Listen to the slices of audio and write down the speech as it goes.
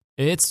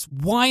It's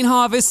wine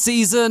harvest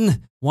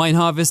season. Wine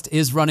harvest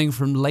is running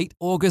from late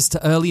August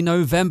to early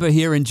November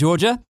here in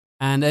Georgia.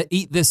 And at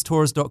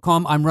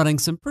eatthistours.com, I'm running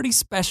some pretty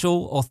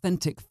special,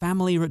 authentic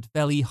family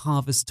Rotvelli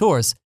harvest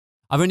tours.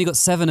 I've only got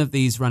 7 of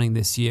these running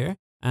this year,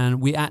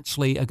 and we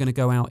actually are going to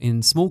go out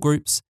in small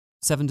groups,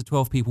 7 to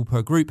 12 people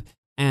per group,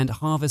 and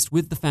harvest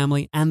with the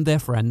family and their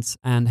friends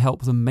and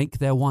help them make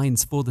their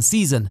wines for the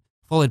season,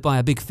 followed by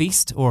a big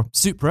feast, or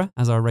Supra,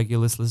 as our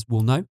regular listeners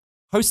will know,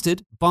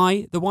 hosted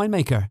by the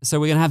winemaker. So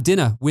we're going to have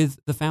dinner with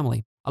the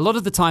family. A lot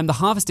of the time, the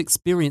harvest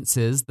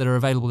experiences that are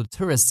available to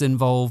tourists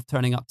involve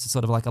turning up to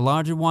sort of like a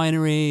larger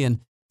winery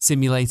and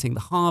simulating the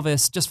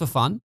harvest just for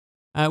fun,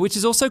 which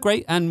is also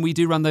great. And we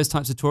do run those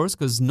types of tours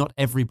because not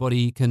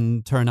everybody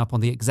can turn up on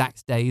the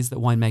exact days that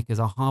winemakers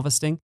are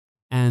harvesting.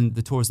 And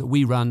the tours that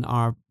we run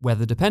are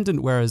weather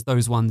dependent, whereas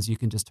those ones you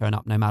can just turn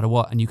up no matter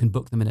what and you can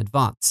book them in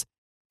advance.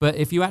 But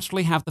if you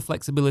actually have the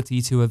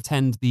flexibility to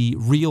attend the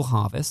real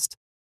harvest,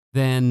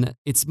 then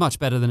it's much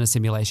better than a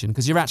simulation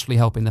because you're actually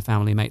helping the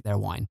family make their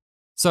wine.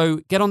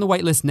 So get on the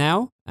wait list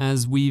now,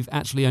 as we've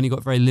actually only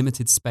got very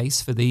limited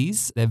space for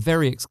these. They're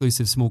very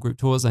exclusive small group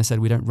tours. I said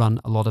we don't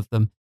run a lot of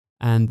them,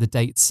 and the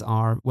dates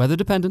are weather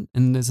dependent,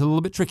 and it's a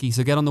little bit tricky.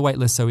 So get on the wait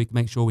list so we can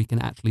make sure we can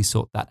actually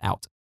sort that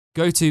out.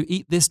 Go to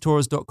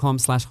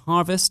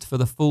eatthistours.com/harvest for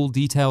the full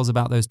details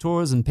about those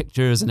tours and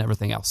pictures and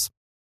everything else.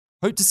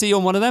 Hope to see you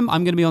on one of them.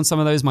 I'm going to be on some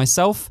of those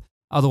myself.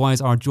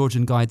 Otherwise, our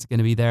Georgian guides are going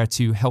to be there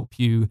to help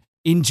you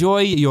enjoy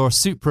your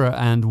Supra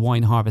and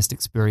wine harvest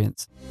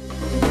experience.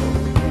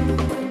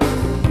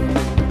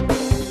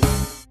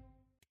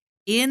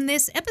 In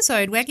this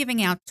episode, we're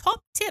giving our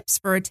top tips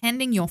for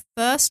attending your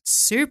first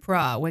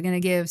Supra. We're going to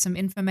give some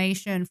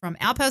information from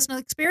our personal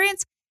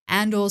experience,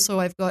 and also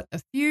I've got a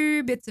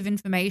few bits of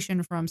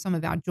information from some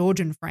of our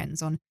Georgian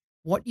friends on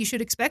what you should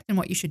expect and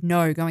what you should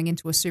know going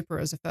into a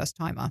Supra as a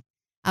first-timer.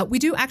 We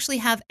do actually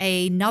have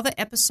another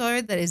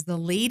episode that is the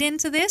lead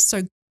into this,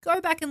 so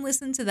go back and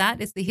listen to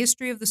that. It's the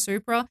history of the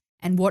Supra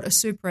and what a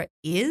Supra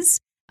is.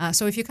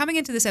 So if you're coming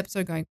into this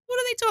episode going, what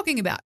are they talking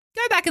about?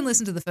 Go back and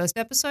listen to the first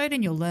episode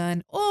and you'll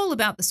learn all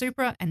about the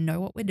Supra and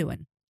know what we're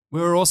doing.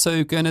 We're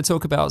also going to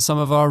talk about some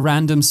of our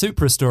random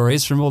Supra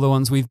stories from all the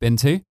ones we've been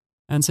to.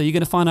 And so you're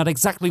going to find out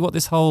exactly what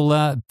this whole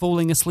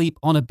falling asleep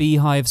on a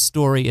beehive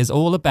story is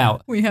all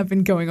about. We have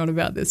been going on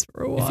about this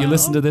for a while. If you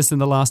listen to this in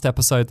the last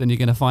episode, then you're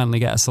going to finally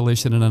get a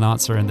solution and an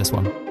answer in this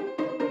one.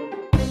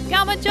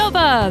 Gama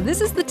Joba! This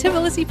is the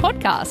Tbilisi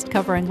podcast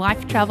covering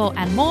life, travel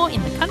and more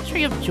in the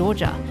country of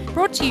Georgia.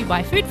 Brought to you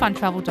by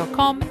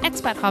foodfuntravel.com,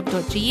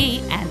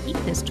 expathub.ge and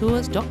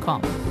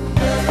eatthistours.com.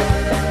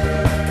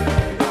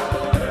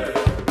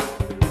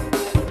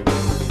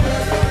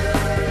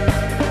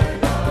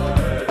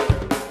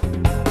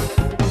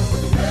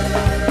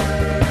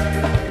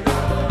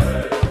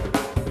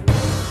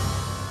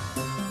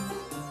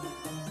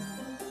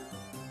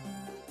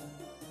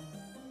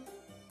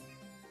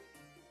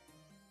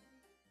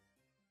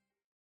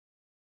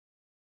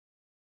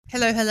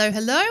 Hello, hello,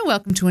 hello.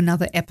 Welcome to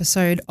another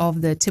episode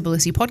of the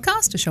Tbilisi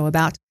podcast, a show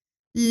about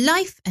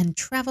life and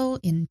travel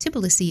in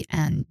Tbilisi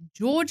and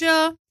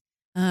Georgia.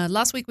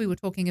 Last week we were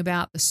talking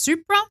about the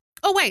Supra.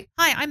 Oh, wait.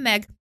 Hi, I'm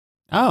Meg.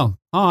 Oh,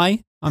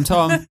 hi. I'm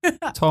Tom.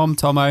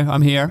 Tomo.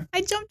 I'm here.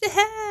 I jumped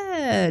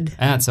ahead.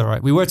 That's all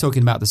right. We were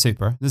talking about the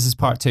Supra. This is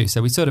part 2,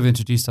 so we sort of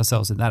introduced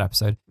ourselves in that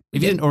episode.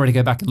 If you didn't already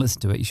go back and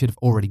listen to it, you should have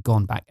already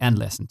gone back and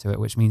listened to it,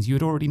 which means you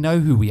would already know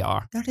who we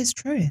are. That is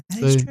true.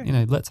 That is true.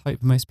 Let's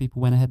hope most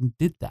people went ahead and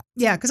did that.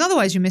 Yeah, because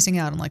otherwise you're missing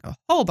out on like a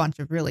whole bunch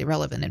of really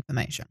relevant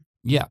information.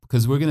 Yeah,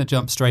 because we're going to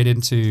jump straight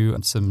into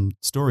some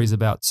stories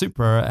about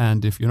Supra,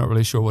 and if you're not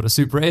really sure what a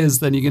Supra is,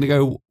 then you're going to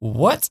go,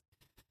 what?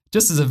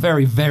 Just as a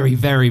very, very,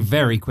 very,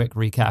 very quick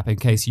recap in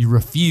case you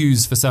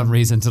refuse for some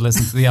reason to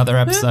listen to the other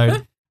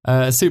episode.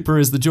 Supra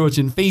is the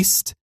Georgian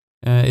feast.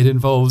 It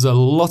involves a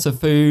lot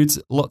of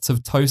foods, lots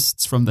of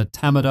toasts from the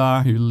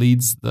Tamadar,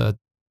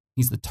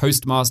 he's the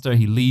toast master.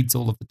 He leads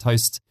all of the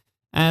toasts,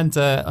 and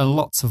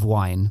lots of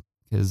wine,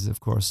 because of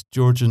course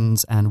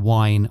Georgians and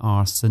wine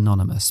are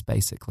synonymous,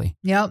 basically.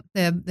 Yep,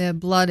 their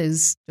blood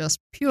is just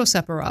pure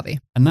Separavi.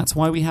 And that's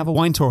why we have a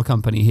wine tour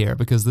company here,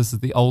 because this is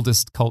the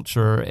oldest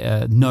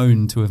culture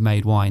known to have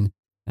made wine.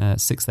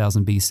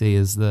 6000 BC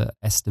is the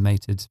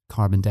estimated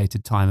carbon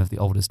dated time of the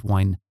oldest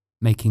wine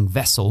making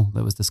vessel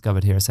that was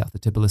discovered here south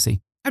of Tbilisi.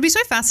 I'd be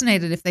so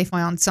fascinated if they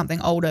found something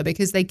older,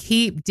 because they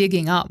keep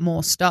digging up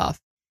more stuff,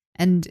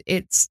 and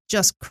it's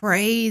just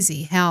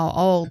crazy how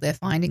old they're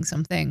finding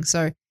some things.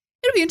 So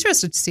it'll be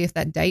interesting to see if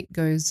that date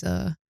goes.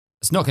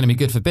 It's not going to be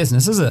good for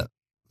business, is it?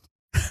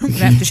 We're going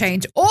to have to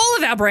change all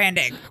of our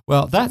branding.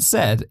 Well, that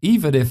said,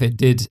 even if it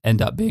did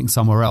end up being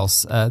somewhere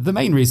else, the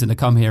main reason to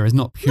come here is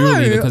not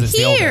purely because it's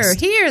the oldest.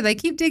 Here. They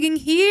keep digging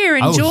here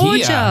in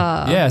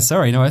Georgia. Here. Yeah,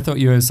 sorry. No, I thought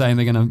you were saying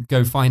they're going to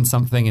go find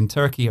something in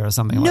Turkey or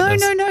something like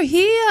this. No,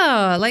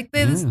 here. Like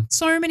there's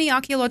so many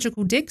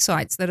archaeological dig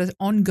sites that are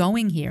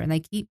ongoing here, and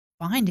they keep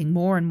finding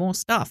more and more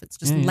stuff. It's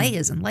just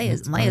layers and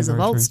layers and layers of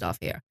old stuff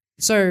here.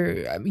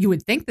 So you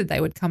would think that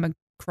they would come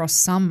across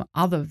some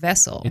other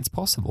vessel. It's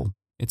possible,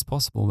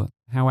 but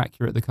how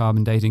accurate the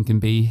carbon dating can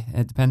be.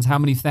 It depends how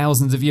many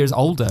thousands of years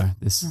older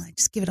this. Well,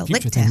 just give it a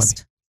future lick thing might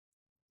test.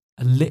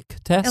 be. A lick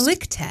test? A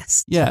lick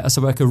test. Yeah,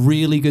 so like a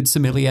really good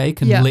sommelier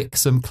can lick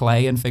some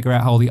clay and figure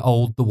out how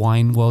old the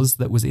wine was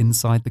that was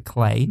inside the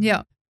clay.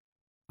 Yeah.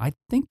 I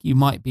think you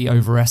might be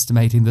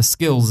overestimating the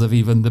skills of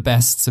even the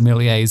best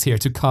sommeliers here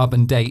to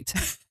carbon date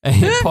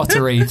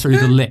pottery through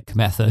the lick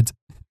method.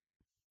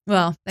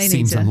 Well, they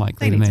Seems need to,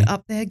 unlikely they to need me. to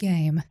up their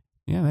game.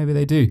 Yeah, maybe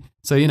they do.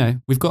 So,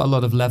 we've got a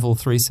lot of level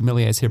 3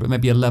 sommeliers here, but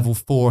maybe a level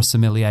 4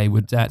 sommelier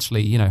would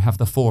actually, have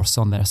the force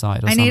on their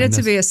side. Or I need it to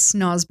something. be a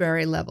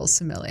Snosberry level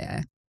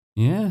sommelier.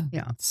 Yeah.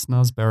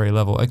 Snosberry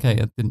level. Okay,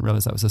 I didn't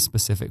realize that was a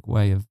specific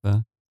way of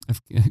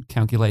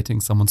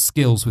calculating someone's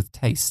skills with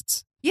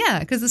tastes. Yeah,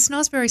 because the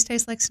Snosberries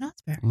taste like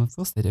Snosberries. Well, of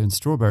course they do, and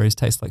strawberries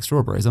taste like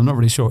strawberries. I'm not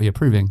really sure what you're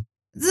proving.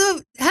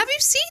 Have you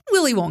seen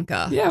Willy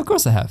Wonka? Yeah, of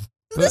course I have.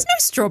 There's no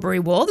strawberry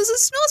wall. There's a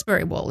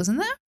Snosberry wall, isn't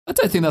there? I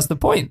don't think that's the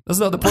point. That's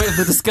not the point of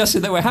the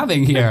discussion that we're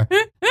having here.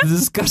 The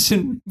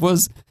discussion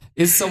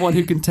is someone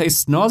who can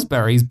taste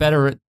snosberries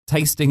better at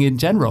tasting in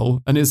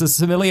general and is a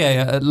sommelier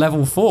at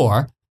level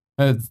 4,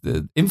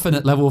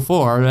 infinite level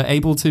 4,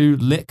 able to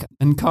lick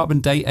and carbon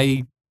date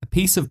a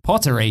piece of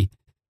pottery.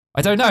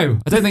 I don't know.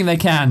 I don't think they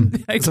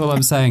can. That's all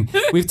I'm saying.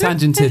 We've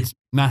tangented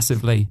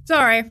massively.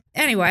 Sorry.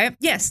 Anyway,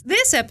 yes,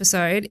 this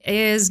episode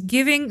is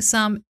giving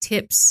some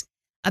tips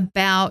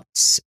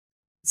about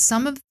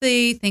some of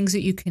the things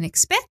that you can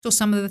expect or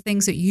some of the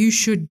things that you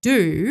should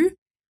do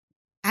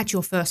at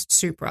your first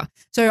Supra.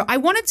 So I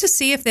wanted to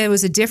see if there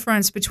was a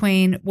difference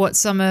between what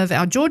some of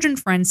our Georgian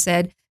friends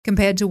said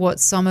compared to what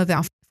some of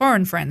our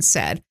foreign friends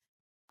said.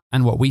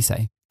 And what we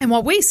say. And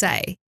what we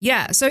say.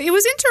 Yeah. So it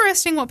was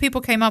interesting what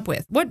people came up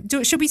with.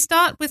 Should we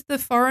start with the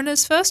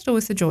foreigners first or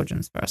with the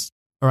Georgians first?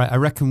 All right. I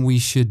reckon we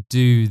should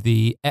do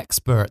the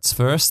experts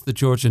first, the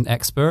Georgian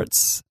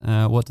experts.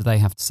 What do they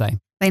have to say?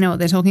 They know what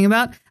they're talking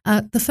about.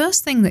 The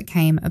first thing that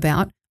came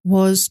about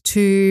was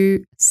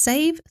to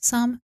save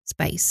some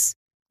space.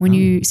 When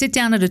you sit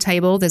down at a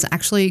table, it's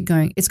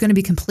going to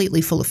be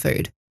completely full of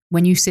food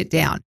when you sit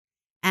down.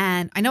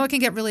 And I know it can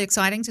get really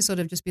exciting to sort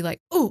of just be like,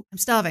 oh, I'm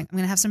starving. I'm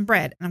going to have some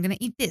bread and I'm going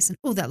to eat this. And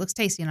oh, that looks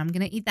tasty and I'm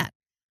going to eat that.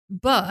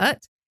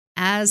 But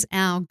as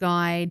our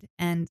guide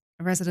and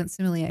resident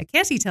sommelier,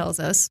 Ketty, tells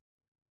us,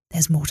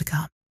 there's more to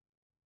come.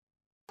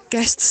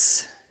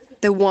 Guests,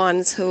 the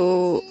ones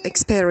who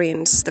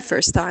experience the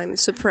first time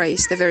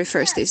surprise, the very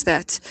first is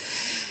that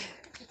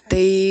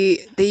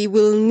they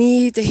will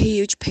need a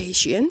huge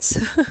patience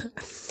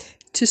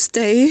to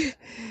stay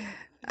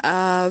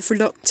for a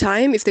long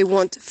time if they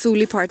want to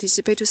fully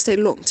participate, to stay a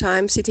long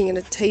time sitting at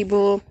a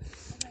table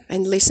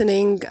and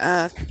listening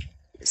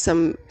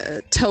some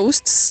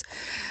toasts.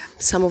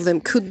 Some of them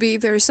could be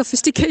very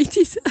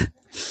sophisticated.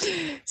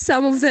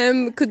 Some of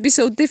them could be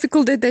so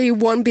difficult that they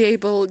won't be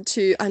able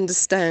to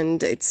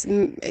understand. It's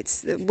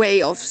the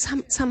way of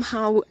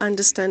somehow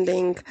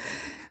understanding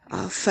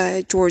of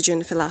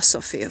Georgian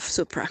philosophy of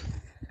Supra.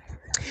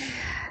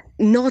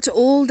 Not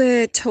all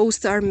the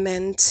toasts are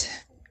meant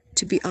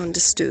to be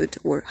understood,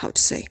 or how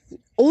to say.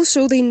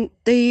 Also,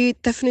 they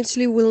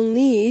definitely will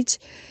need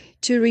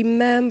to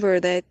remember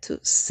that to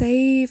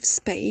save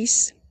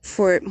space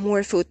for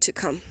more food to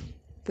come.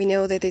 We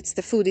know that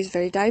the food is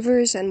very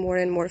diverse and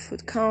more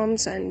food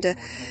comes, and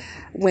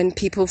when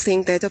people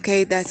think that,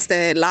 okay, that's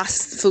the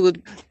last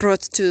food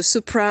brought to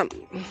Supra,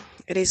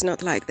 it is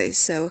not like this.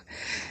 So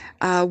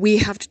we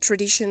have the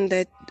tradition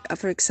that,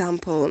 for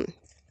example,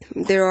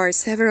 there are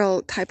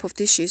several type of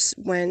dishes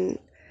when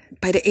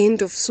by the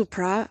end of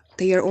Supra,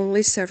 they are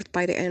only served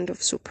by the end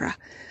of Supra.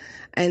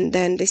 And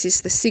then this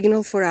is the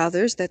signal for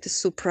others that the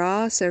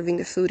Supra serving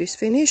the food is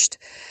finished,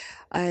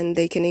 and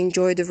they can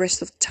enjoy the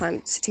rest of the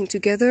time sitting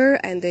together,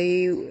 and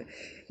they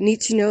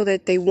need to know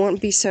that they won't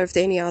be served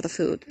any other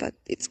food, but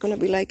it's going to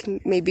be like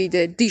maybe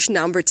the dish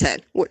number 10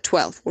 or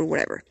 12 or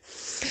whatever.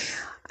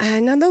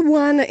 Another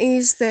one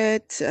is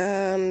that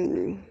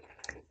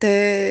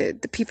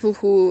the people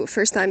who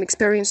first time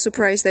experience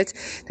Supra is that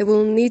they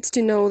will need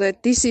to know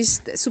that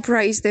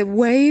Supra is the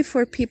way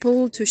for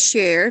people to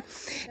share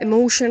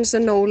emotions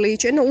and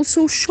knowledge, and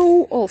also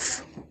show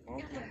off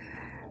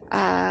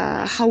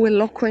how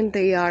eloquent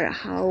they are,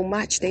 how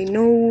much they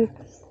know,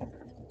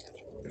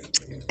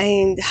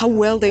 and how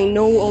well they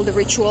know all the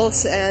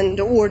rituals and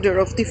the order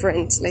of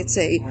different, let's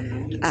say,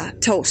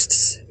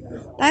 toasts.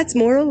 That's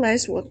more or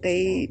less what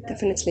they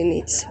definitely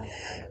need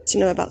to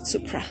know about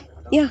Supra.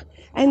 Yeah,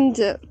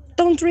 and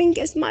don't drink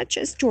as much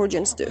as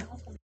Georgians do.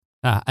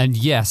 And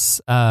yes,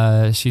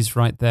 she's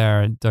right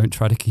there. Don't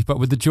try to keep up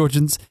with the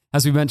Georgians.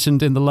 As we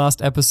mentioned in the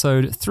last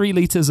episode, 3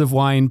 liters of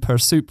wine per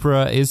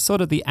Supra is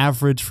sort of the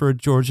average for a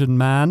Georgian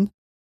man.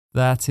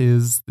 That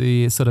is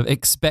the sort of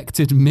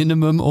expected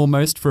minimum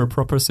almost for a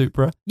proper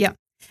Supra. Yeah.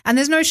 And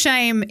there's no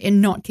shame in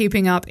not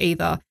keeping up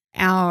either.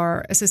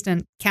 Our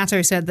assistant,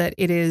 Kato, said that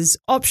it is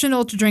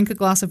optional to drink a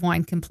glass of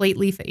wine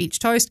completely for each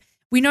toast.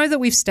 We know that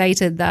we've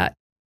stated that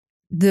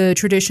the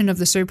tradition of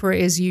the Supra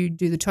is you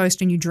do the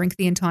toast and you drink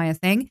the entire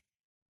thing.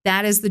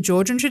 That is the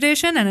Georgian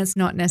tradition, and it's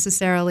not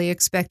necessarily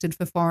expected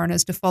for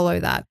foreigners to follow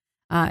that.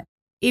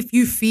 if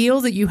you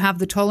feel that you have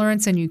the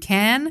tolerance and you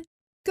can,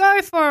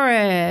 go for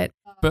it.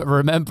 But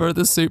remember,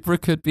 the Supra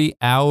could be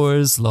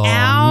hours long.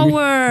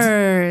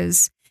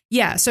 Hours.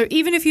 Yeah, so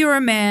even if you're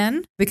a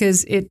man,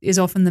 because it is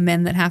often the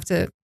men that have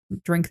to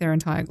drink their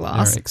entire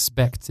glass. They're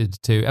expected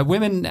to.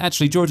 Women,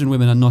 actually, Georgian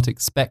women are not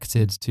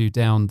expected to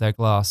down their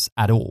glass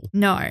at all.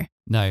 No.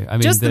 No, I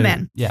mean. Just the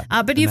men. Yeah.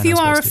 But if you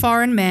are a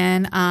foreign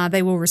man,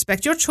 they will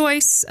respect your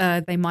choice.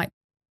 They might,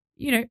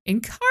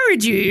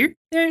 encourage you.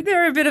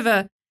 They're a bit of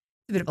a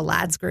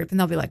lads group, and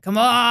they'll be like, come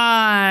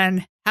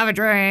on, have a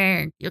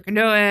drink. You can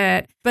do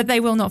it. But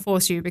they will not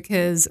force you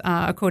because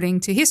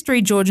according to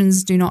history,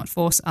 Georgians do not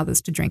force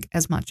others to drink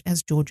as much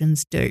as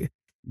Georgians do.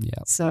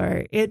 Yeah.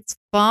 So it's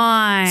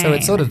fine. So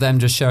it's sort of them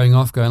just showing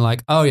off, going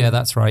like, oh, yeah,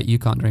 that's right. You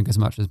can't drink as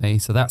much as me.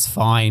 So that's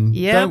fine.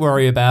 Yep. Don't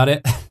worry about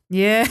it.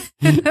 Yeah.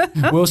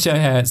 We'll show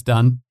how it's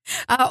done.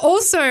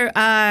 Also,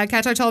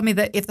 Kato told me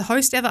that if the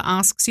host ever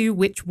asks you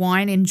which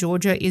wine in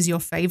Georgia is your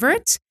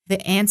favorite,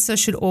 the answer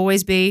should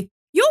always be,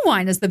 your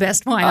wine is the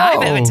best wine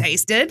I've ever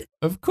tasted.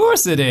 Of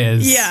course it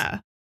is. Yeah.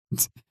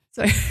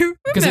 So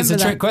because it's a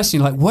trick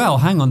question. Like, well,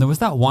 hang on, there was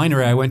that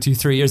winery I went to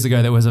 3 years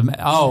ago that was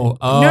no.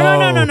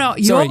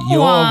 Sorry, your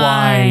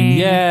wine.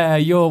 Yeah,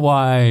 your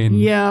wine.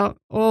 Yeah,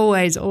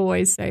 always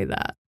say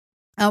that.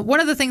 One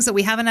of the things that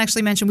we haven't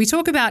actually mentioned, we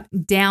talk about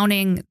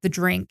downing the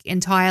drink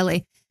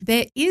entirely.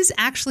 There is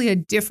actually a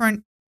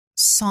different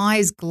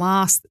size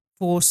glass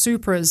for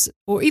Supras,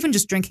 or even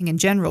just drinking in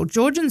general.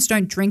 Georgians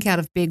don't drink out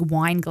of big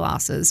wine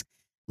glasses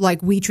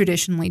like we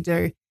traditionally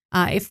do.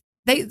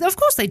 Of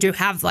course, they do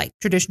have like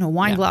traditional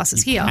wine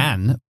glasses here.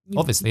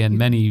 Obviously, and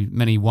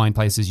many wine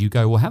places you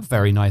go will have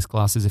very nice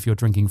glasses if you're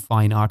drinking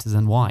fine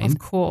artisan wine. Of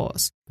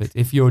course. But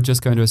if you're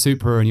just going to a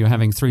Supra and you're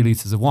having 3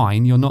 liters of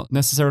wine, you're not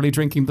necessarily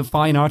drinking the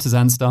fine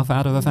artisan stuff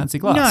out of a fancy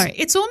glass. No,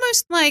 it's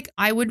almost like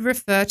I would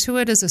refer to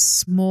it as a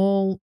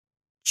small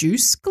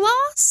juice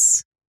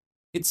glass.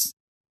 It's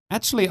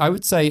actually, I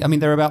would say, I mean,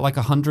 they're about like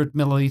 100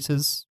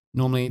 milliliters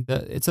normally.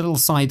 It's a little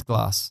side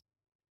glass.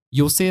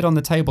 You'll see it on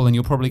the table and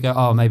you'll probably go,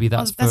 oh, maybe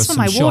that's for some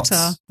my shots.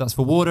 water. That's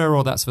for water,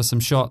 or that's for some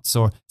shots,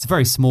 or it's a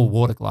very small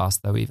water glass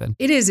though even.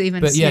 It is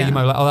even. But yeah, you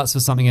might be like, oh, that's for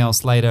something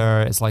else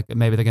later. It's like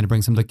maybe they're going to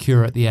bring some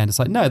liqueur at the end. It's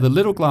like, no, the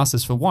little glass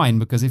is for wine,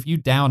 because if you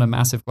down a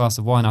massive glass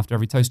of wine after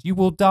every toast, you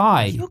will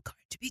die. You're going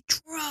to be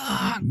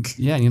drunk.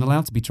 Yeah, you're not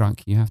allowed to be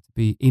drunk. You have to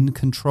be in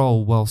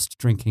control whilst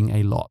drinking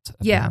a lot,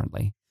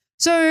 apparently. Yeah.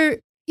 So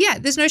yeah,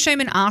 there's no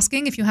shame in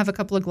asking if you have a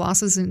couple of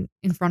glasses in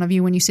front of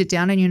you when you sit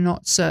down and you're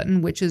not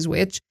certain which is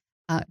which.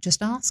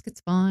 Just ask. It's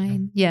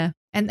fine. Yeah.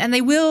 And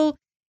they will,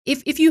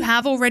 if you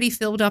have already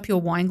filled up your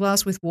wine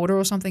glass with water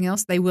or something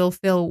else, they will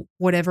fill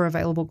whatever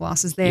available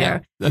glass is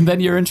there. Yeah. And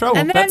then you're in trouble.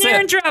 And then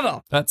you're in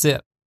trouble. That's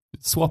it.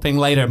 Swapping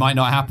later might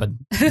not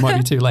happen. It might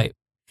be too late.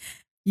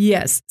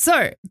 Yes.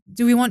 So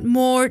do we want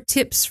more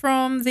tips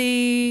from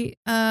the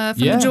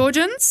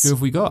Georgians? Who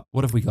have we got?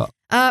 What have we got?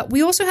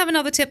 We also have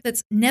another tip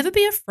that's never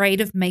be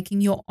afraid of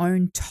making your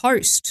own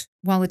toast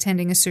while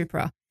attending a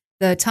Supra.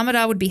 The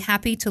Tamadar would be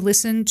happy to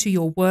listen to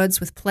your words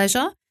with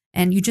pleasure,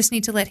 and you just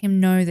need to let him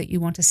know that you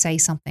want to say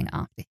something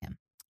after him.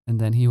 And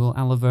then he will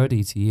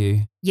alaverdi to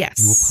you. Yes.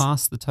 He will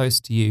pass the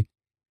toast to you.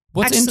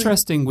 What's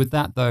interesting with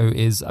that, though,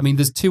 is, I mean,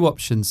 there's 2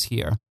 options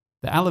here.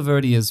 The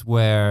alaverdi is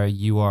where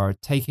you are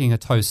taking a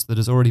toast that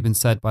has already been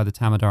said by the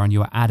Tamadar and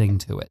you are adding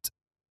to it.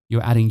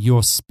 You're adding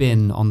your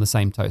spin on the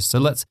same toast. So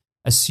let's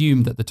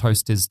assume that the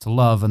toast is to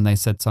love and they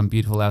said some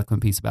beautiful,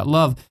 eloquent piece about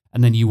love,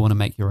 and then you want to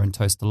make your own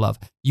toast to love.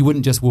 You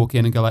wouldn't just walk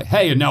in and go like,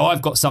 hey, no,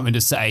 I've got something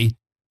to say.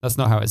 That's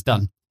not how it's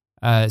done.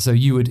 So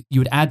you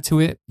would add to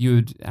it, you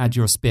would add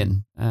your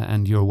spin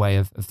and your way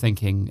of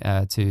thinking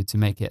to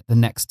make it the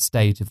next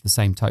stage of the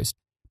same toast.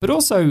 But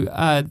also,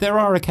 there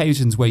are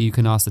occasions where you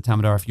can ask the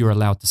Tamadar if you're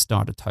allowed to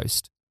start a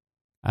toast.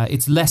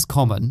 It's less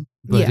common,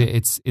 but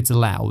it's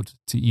allowed.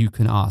 You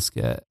can ask.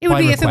 It would be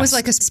request. If it was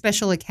like a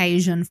special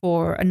occasion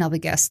for another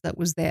guest that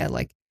was there,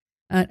 like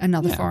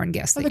another foreign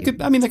guest. Well, there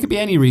could be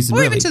any reason, or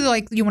really. even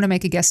to you want to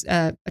make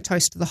a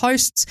toast to the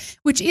hosts,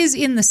 which is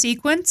in the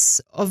sequence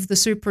of the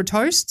Supra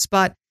toasts,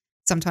 but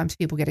sometimes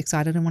people get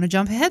excited and want to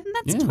jump ahead, and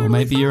that's totally or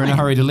maybe fine. You're in a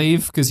hurry to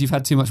leave because you've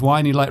had too much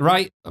wine. You're like,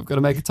 right, I've got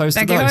to make a toast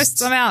to the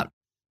hosts. I'm out.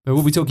 But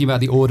we'll be talking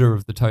about the order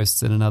of the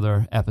toasts in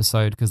another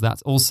episode, because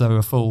that's also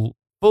a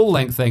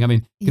full-length thing. I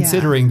mean,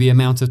 considering the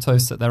amount of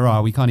toasts that there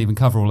are, we can't even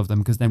cover all of them,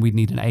 because then we'd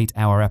need an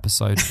 8-hour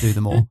episode to do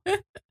them all.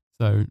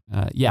 So,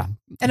 yeah.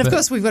 And of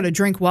course, we've got to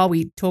drink while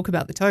we talk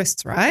about the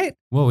toasts, right?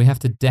 Well, we have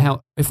to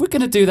down... If we're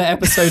going to do that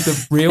episode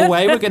the real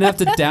way, we're going to have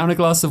to down a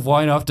glass of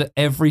wine after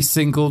every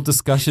single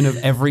discussion of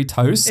every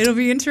toast. It'll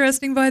be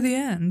interesting by the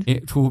end.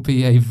 It will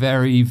be a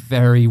very,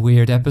 very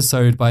weird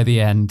episode by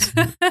the end.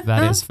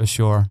 That is for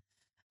sure.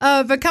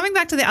 But coming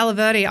back to the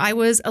alaverdi, I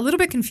was a little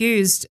bit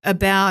confused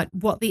about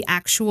what the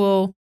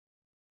actual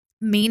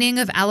meaning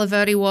of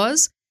alaverdi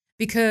was,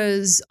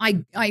 because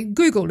I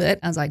Googled it,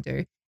 as I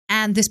do,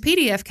 and this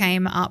PDF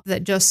came up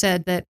that just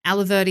said that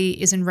alaverdi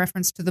is in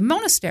reference to the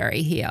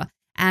monastery here.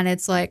 And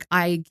it's like,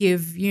 I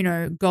give,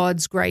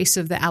 God's grace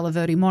of the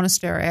Alaverdi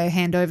monastery, I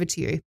hand over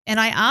to you. And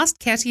I asked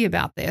Katie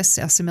about this,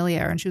 our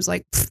sommelier, and she was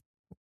like,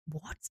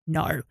 what?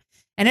 No.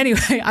 And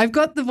anyway, I've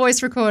got the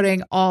voice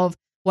recording of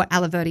what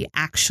Alaverdi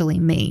actually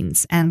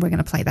means, and we're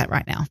going to play that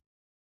right now.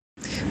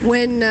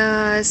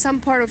 When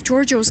some part of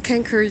Georgia was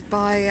conquered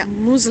by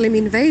Muslim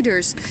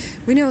invaders,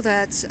 we know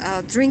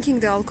that drinking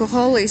the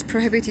alcohol is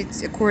prohibited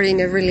according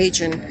to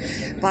religion.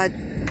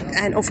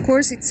 And of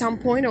course, at some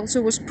point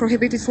also was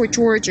prohibited for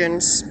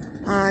Georgians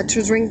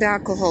to drink the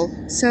alcohol.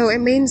 So it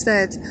means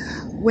that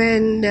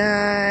when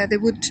they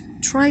would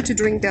try to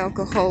drink the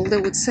alcohol, they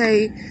would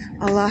say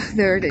Allah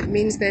there. It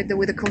means that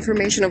with the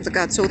confirmation of the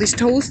God. So this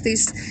toast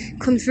is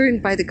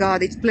confirmed by the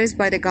God. It's blessed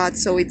by the God.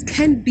 So it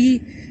can be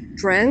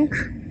drank,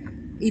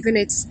 even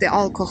it's the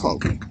alcohol.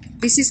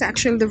 This is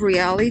actually the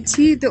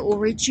reality, the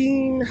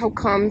origin. How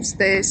comes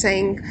they're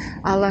saying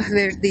Allah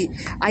Verdi?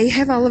 I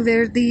have Allah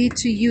Verdi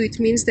to you. It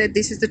means that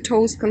this is the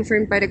toast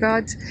confirmed by the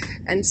God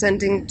and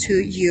sending to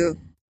you.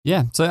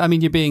 Yeah. So, I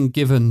mean, you're being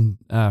given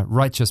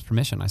righteous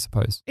permission, I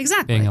suppose.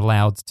 Exactly. Being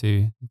allowed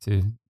to,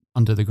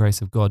 under the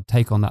grace of God,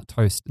 take on that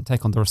toast and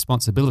take on the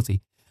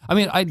responsibility. I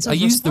mean, I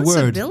use the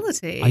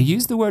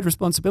word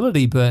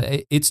responsibility,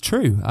 but it's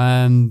true.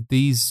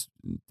 These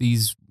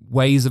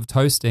ways of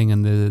toasting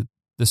and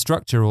the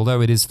structure,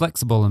 although it is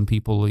flexible and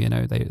people,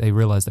 they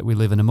realize that we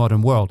live in a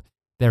modern world,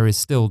 there is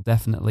still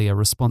definitely a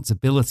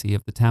responsibility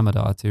of the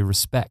Tamada to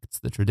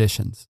respect the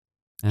traditions.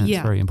 And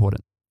it's very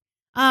important.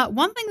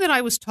 One thing that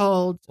I was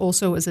told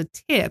also as a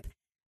tip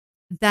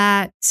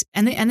that,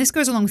 and this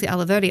goes along with the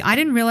Alaverdi, I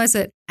didn't realize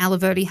that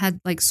Alaverdi had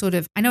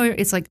I know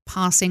it's like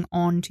passing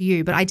on to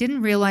you, but I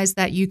didn't realize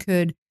that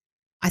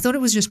I thought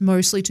it was just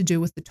mostly to do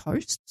with the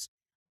toasts,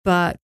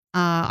 but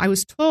I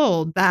was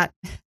told that,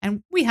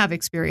 and we have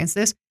experienced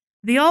this,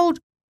 the old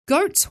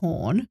goat's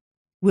horn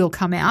will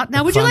come out.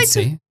 Now, would you like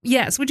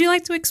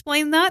to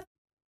explain that?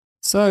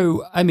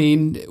 So, I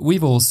mean,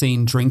 we've all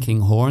seen drinking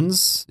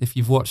horns. If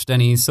you've watched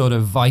any sort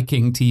of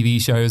Viking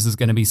TV shows, there's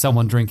going to be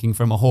someone drinking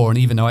from a horn,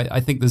 even though I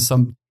think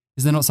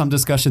is there not some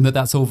discussion that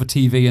that's all for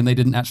TV and they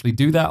didn't actually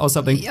do that or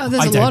something? Yeah,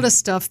 there's a lot of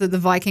stuff that the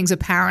Vikings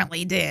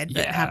apparently did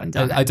but haven't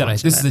done. I don't know.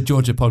 This is a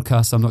Georgia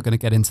podcast, so I'm not going to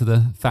get into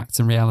the facts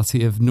and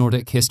reality of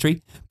Nordic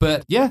history.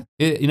 But yeah,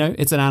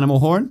 it's an animal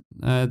horn.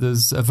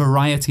 There's a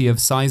variety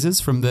of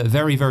sizes, from the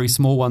very, very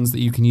small ones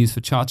that you can use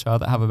for cha-cha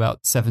that have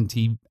about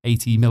 70,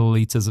 80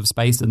 milliliters of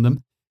space in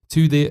them,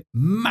 to the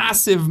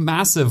massive,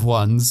 massive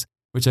ones,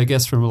 which I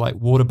guess from like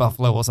water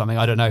buffalo or something.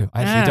 I don't know.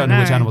 I actually don't know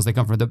which animals they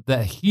come from.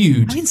 They're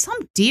huge. I mean, some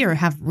deer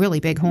have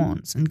really big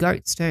horns, and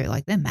goats too.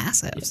 Like, they're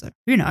massive. Yeah. So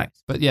who knows?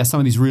 But yeah, some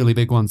of these really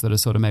big ones that are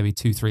sort of maybe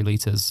 2-3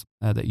 liters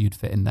that you'd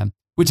fit in them,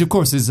 which of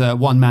course is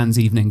one man's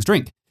evening's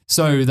drink.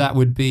 So that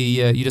would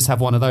be, you just have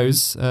one of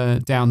those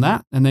down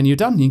that, and then you're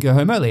done. You can go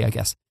home early, I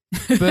guess.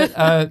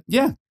 But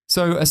yeah.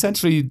 So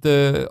essentially,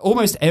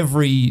 almost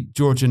every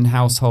Georgian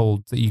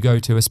household that you go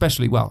to,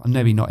 especially, well,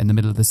 maybe not in the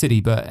middle of the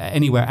city, but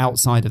anywhere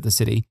outside of the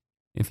city,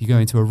 if you go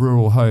into a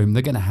rural home,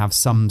 they're going to have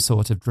some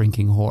sort of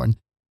drinking horn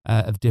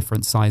of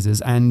different sizes.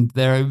 And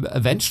they're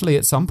eventually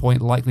at some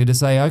point likely to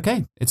say,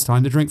 okay, it's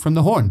time to drink from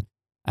the horn.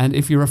 And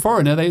if you're a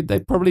foreigner, they're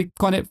probably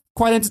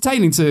quite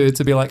entertaining to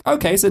be like,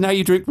 okay, so now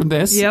you drink from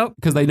this. Yep.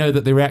 Because they know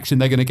that the reaction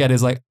they're going to get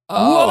is like,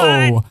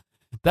 oh, what?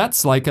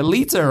 That's like a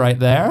liter right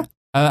there.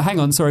 Hang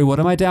on, sorry, what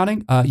am I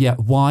downing? Yeah,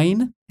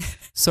 wine.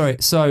 Sorry,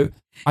 so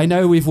I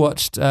know we've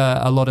watched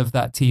a lot of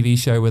that TV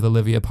show with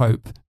Olivia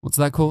Pope. What's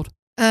that called?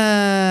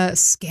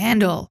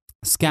 Scandal.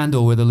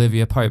 Scandal with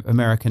Olivia Pope,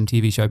 American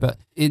TV show. But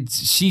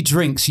she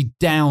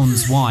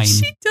downs wine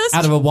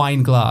out of a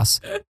wine glass.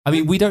 I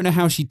mean, we don't know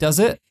how she does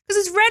it.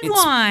 Because it's red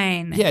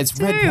wine. Yeah, it's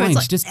red wine.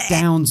 She just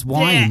downs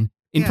wine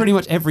in pretty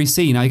much every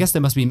scene. I guess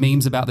there must be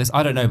memes about this.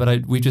 I don't know,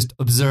 but we just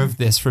observed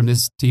this from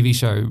this TV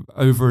show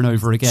over and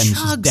over again.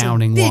 She's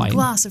downing wine. Big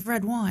glass of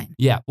red wine.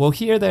 Yeah, well,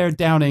 here they're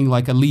downing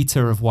like a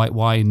liter of white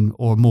wine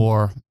or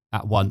more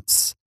at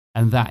once.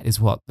 And that is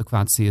what the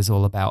Kwanzi is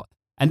all about.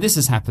 And this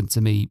has happened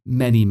to me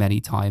many, many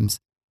times.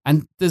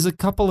 And there's a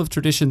couple of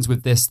traditions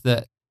with this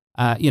that,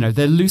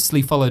 they're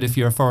loosely followed. If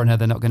you're a foreigner,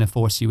 they're not going to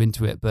force you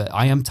into it. But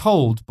I am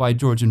told by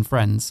Georgian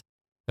friends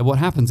that what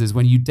happens is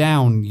when you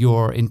down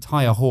your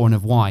entire horn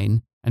of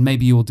wine, and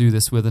maybe you'll do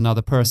this with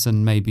another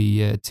person,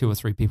 maybe 2 or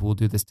 3 people will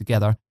do this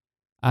together,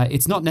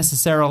 it's not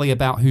necessarily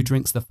about who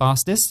drinks the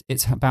fastest.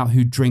 It's about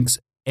who drinks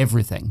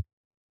everything.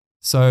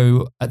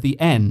 So at the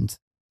end,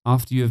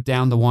 after you have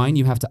downed the wine,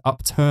 you have to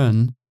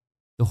upturn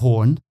the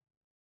horn,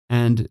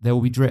 and there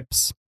will be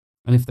drips.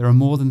 And if there are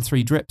more than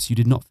 3 drips, you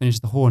did not finish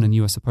the horn, and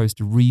you are supposed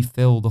to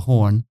refill the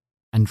horn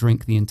and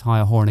drink the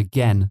entire horn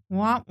again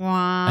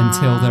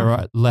until there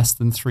are less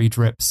than 3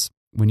 drips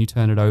when you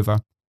turn it over.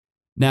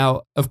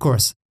 Now, of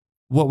course,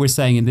 what we're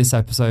saying in this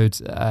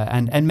episode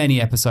and many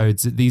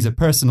episodes, these are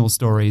personal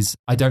stories.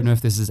 I don't know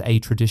if this is a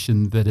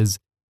tradition that is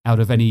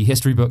out of any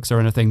history books or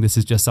anything. This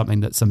is just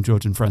something that some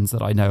Georgian friends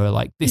that I know are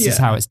like, this is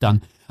how it's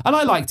done. And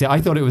I liked it. I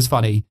thought it was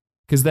funny.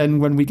 Because then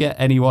when we get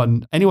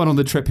anyone on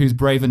the trip who's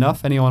brave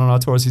enough, anyone on our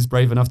tours who's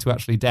brave enough to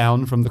actually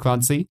down from the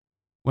Kwanzi,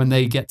 when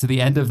they get to the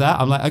end of that,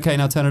 I'm like, okay,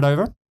 now turn it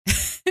over.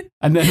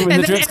 And then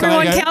when the drips come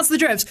out, everyone counts the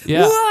drips.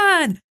 Yeah.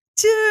 1,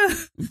 2,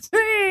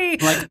 3.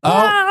 Like,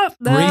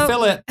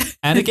 refill it.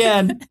 And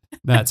again,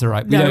 that's all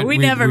right. We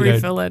never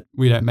refill it.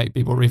 We don't make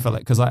people refill it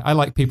because I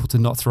like people to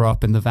not throw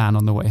up in the van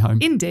on the way home.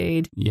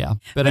 Indeed. Yeah.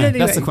 But anyway,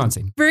 that's the crime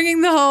scene.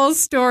 Bringing the whole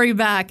story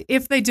back,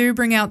 if they do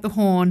bring out the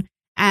horn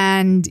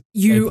and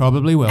you... They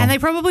probably will. And they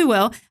probably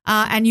will.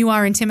 And you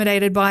are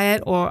intimidated by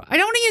it, or I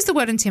don't want to use the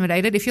word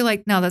intimidated. If you're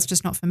like, no, that's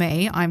just not for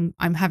me. I'm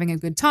having a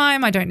good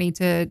time. I don't need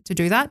to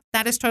do that.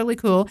 That is totally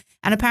cool.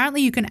 And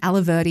apparently you can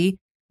alaverdi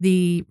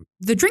the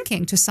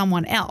drinking to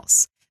someone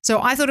else. So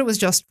I thought it was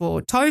just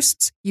for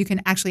toasts. You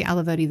can actually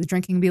alaverdi the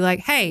drinking and be like,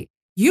 hey,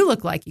 you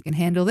look like you can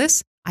handle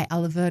this. I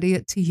alaverdi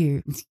it to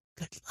you.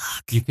 Good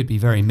luck. You could be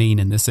very mean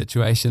in this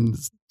situation.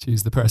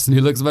 Choose the person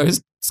who looks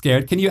most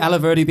scared. Can you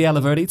alaverdi the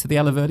alaverdi to the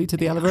alaverdi to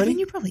the alaverdi? I mean,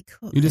 you probably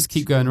could. You just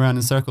keep going around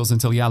in circles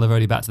until you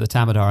alaverdi back to the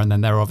Tamadar, and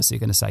then they're obviously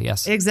going to say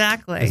yes.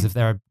 Exactly. Because if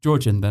they're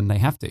Georgian, then they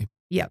have to.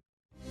 Yep.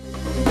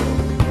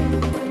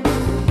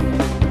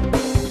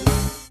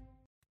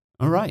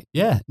 All right.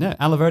 Yeah. No,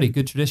 alaverdi,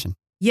 good tradition.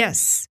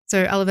 Yes.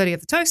 So alaverdi of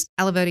the toast,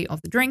 alaverdi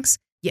of the drinks.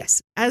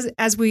 Yes.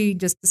 As we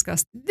just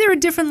discussed, there are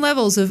different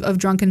levels of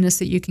drunkenness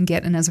that you can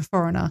get. And as a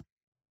foreigner,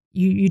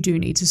 you do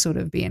need to sort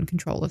of be in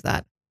control of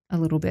that a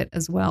little bit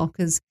as well,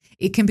 because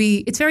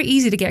it's very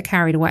easy to get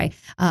carried away.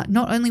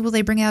 Not only will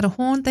they bring out a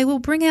horn, they will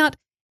bring out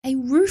a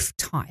roof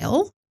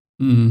tile.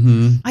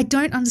 Mm-hmm. I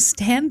don't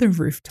understand the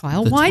roof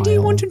tile. Why do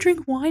you want to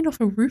drink wine off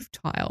a roof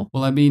tile?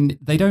 Well, I mean,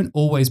 they don't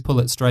always pull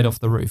it straight off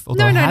the roof.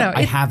 Although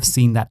I have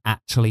seen that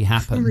actually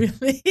happen.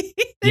 Really?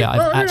 Yeah,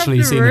 I've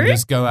actually seen them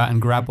just go out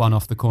and grab one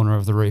off the corner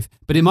of the roof.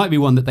 But it might be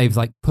one that they've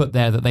like put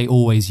there that they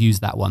always use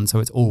that one, so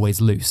it's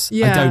always loose.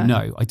 Yeah.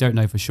 I don't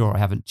know for sure. I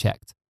haven't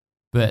checked.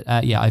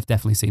 But yeah, I've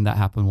definitely seen that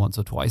happen once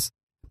or twice.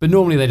 But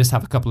normally they just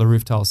have a couple of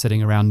roof tiles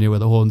sitting around near where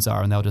the horns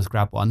are, and they'll just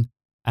grab one.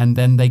 And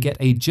then they get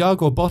a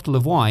jug or bottle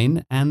of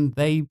wine and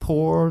they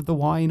pour the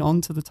wine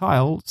onto the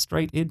tile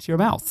straight into your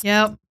mouth.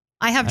 Yep.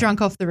 I have drunk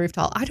off the roof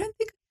tile. I don't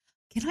think,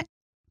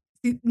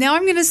 now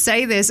I'm going to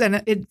say this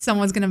and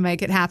someone's going to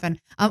make it happen.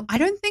 I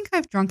don't think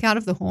I've drunk out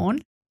of the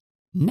horn.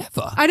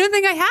 Never. I don't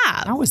think I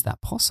have. How is that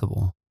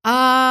possible?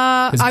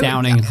 Because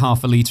downing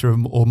half a litre or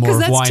more of wine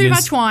that's too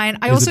much wine.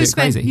 I also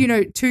spent,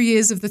 crazy. 2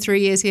 years of the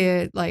 3 years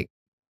here, like,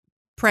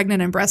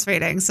 pregnant and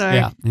breastfeeding, so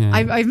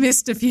I've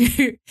missed a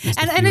few.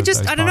 And it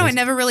just, I don't know, it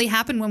never really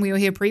happened when we were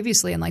here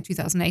previously in like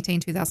 2018,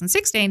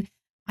 2016.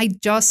 I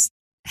just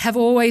have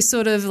always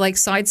sort of like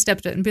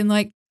sidestepped it and been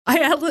like,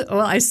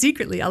 I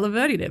secretly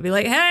alaverdied it. Be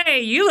like,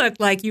 hey, you look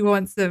like you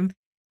want some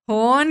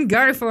horn,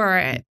 go for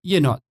it.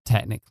 You're not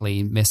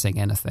technically missing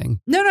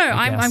anything. No,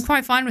 I'm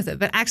quite fine with it.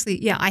 But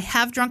actually, yeah, I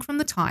have drunk from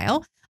the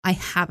tile. I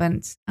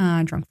haven't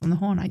drunk from the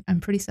horn. I'm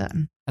pretty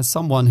certain. As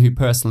someone who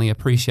personally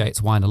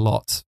appreciates wine a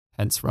lot,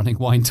 hence running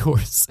wine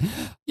tours.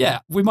 Yeah,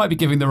 we might be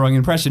giving the wrong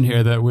impression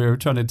here that we're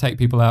trying to take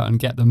people out and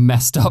get them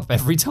messed up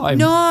every time.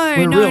 No.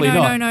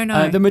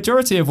 The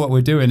majority of what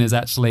we're doing is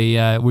actually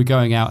we're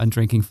going out and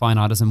drinking fine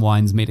artisan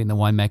wines, meeting the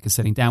winemakers,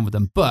 sitting down with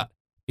them. But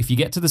if you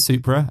get to the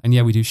Supra, and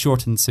yeah, we do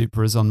shortened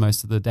Supras on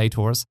most of the day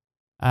tours,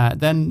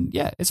 then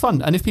yeah, it's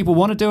fun. And if people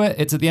want to do it,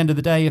 it's at the end of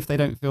the day. If they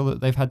don't feel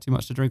that they've had too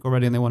much to drink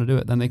already and they want to do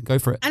it, then they can go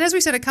for it. And as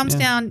we said, it comes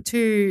down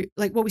to,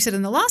 like what we said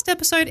in the last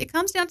episode, it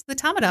comes down to the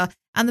Tamada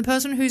and the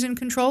person who's in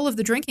control of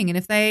the drinking. And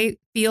if they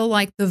feel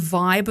like the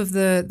vibe of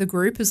the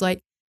group is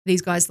like,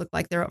 these guys look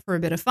like they're up for a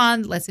bit of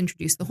fun, let's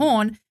introduce the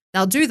horn,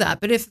 they'll do that.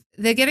 But if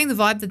they're getting the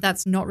vibe that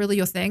that's not really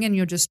your thing and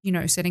you're just,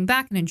 sitting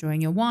back and enjoying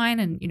your wine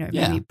and,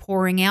 maybe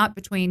pouring out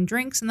between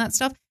drinks and that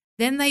stuff,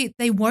 then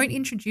they won't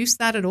introduce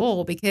that at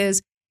all,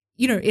 because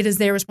it is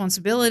their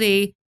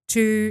responsibility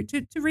to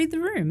read the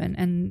room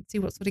and see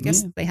what sort of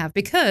guests they have.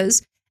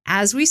 Because,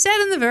 as we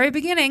said in the very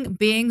beginning,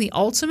 being the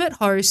ultimate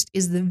host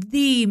is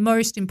the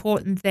most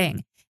important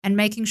thing. And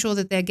making sure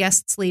that their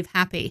guests leave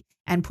happy,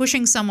 and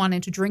pushing someone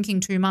into drinking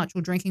too much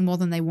or drinking more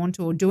than they want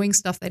to or doing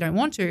stuff they don't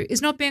want to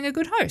is not being a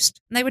good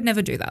host. And they would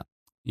never do that.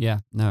 Yeah,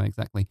 no,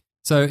 exactly.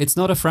 So it's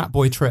not a frat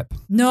boy trip.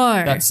 No.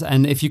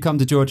 And if you come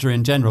to Georgia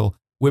in general,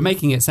 we're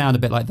making it sound a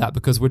bit like that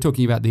because we're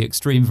talking about the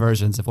extreme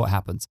versions of what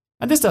happens.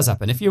 And this does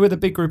happen. If you're with a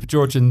big group of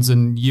Georgians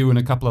and you and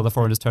a couple other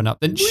foreigners turn up,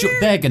 then sure,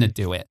 they're going to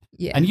do it.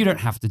 Yeah. And you don't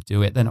have to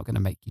do it. They're not going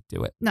to make you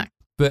do it. No.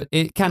 But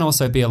it can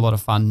also be a lot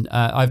of fun.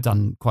 I've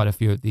done quite a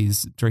few of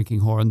these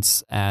drinking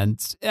horns,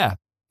 and yeah,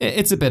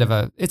 it's a bit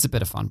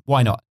of fun.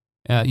 Why not?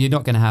 You're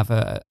not going to have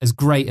as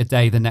great a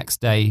day the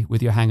next day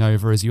with your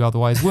hangover as you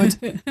otherwise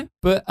would.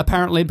 But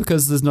apparently,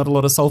 because there's not a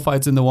lot of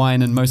sulfides in the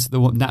wine, and most of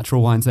the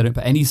natural wines, they don't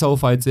put any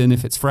sulfides in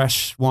if it's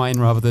fresh wine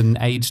rather than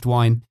aged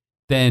wine,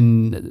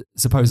 then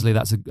supposedly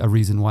that's a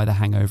reason why the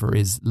hangover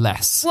is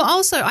less. Well,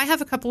 also, I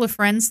have a couple of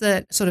friends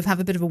that sort of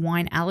have a bit of a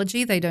wine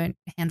allergy. They don't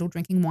handle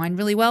drinking wine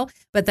really well,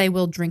 but they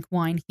will drink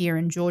wine here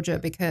in Georgia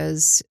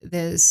because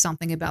there's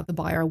something about the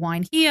bio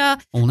wine here.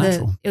 All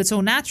natural. It's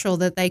all natural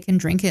that they can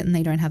drink it and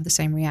they don't have the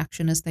same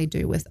reaction as they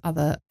do with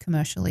other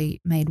commercially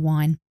made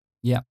wine.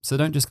 Yeah, so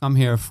don't just come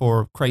here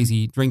for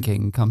crazy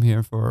drinking. Come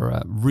here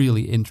for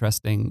really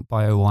interesting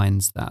bio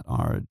wines that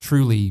are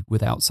truly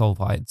without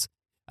sulfides.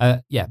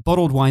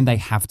 Bottled wine, they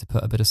have to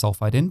put a bit of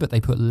sulfide in, but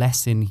they put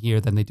less in here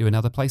than they do in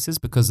other places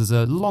because there's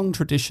a long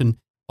tradition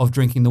of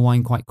drinking the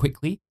wine quite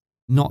quickly.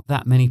 Not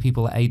that many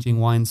people are aging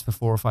wines for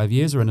 4 or 5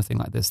 years or anything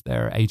like this.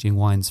 They're aging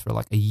wines for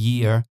like a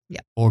year,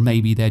 or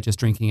maybe they're just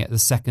drinking it the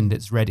second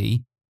it's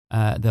ready.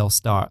 They'll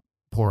start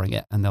pouring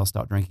it and they'll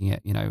start drinking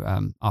it,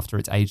 after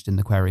it's aged in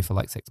the query for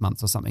like 6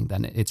 months or something,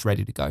 then it's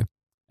ready to go.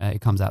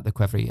 It comes out the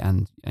query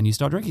and you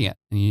start drinking it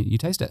and you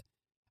taste it.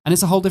 And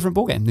it's a whole different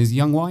ballgame. There's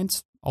young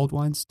wines, old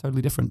wines,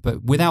 totally different.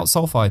 But without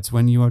sulfides,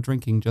 when you are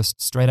drinking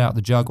just straight out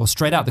the jug or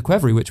straight out the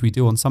query, which we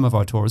do on some of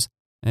our tours,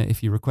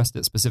 if you request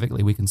it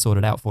specifically, we can sort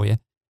it out for you.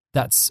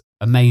 That's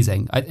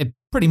amazing.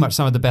 Pretty much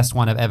some of the best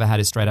wine I've ever had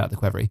is straight out the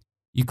query.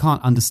 You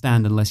can't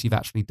understand unless you've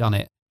actually done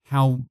it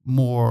how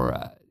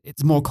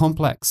it's more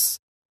complex.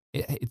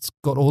 It's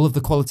got all of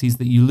the qualities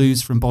that you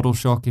lose from bottle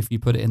shock if you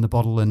put it in the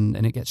bottle and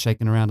it gets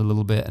shaken around a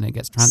little bit and it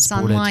gets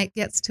transported. Sunlight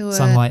gets to it.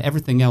 Sunlight,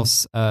 everything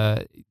else.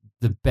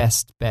 The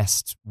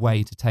best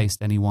way to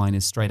taste any wine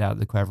is straight out of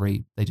the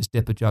query. They just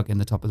dip a jug in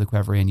the top of the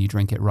query and you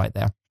drink it right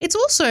there. It's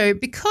also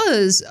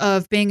because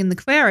of being in the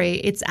query,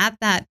 it's at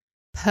that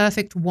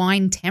perfect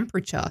wine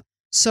temperature.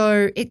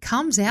 So it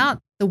comes out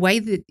the way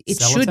that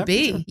it should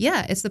be.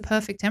 Yeah, it's the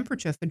perfect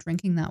temperature for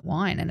drinking that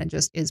wine and it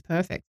just is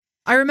perfect.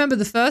 I remember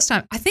the first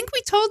time, did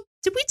we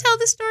tell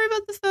this story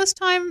about the first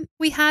time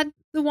we had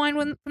the wine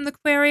from the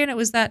query and it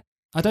was that?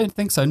 I don't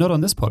think so, not on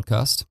this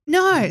podcast.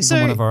 No. So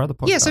on one of our other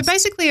podcasts. Yeah, so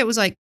basically it was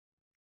like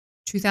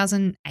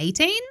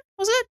 2018,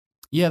 was it?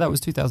 Yeah, that was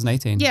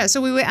 2018. Yeah,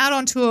 so we were out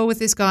on tour with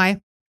this guy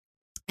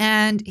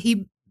and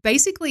he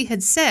basically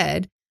had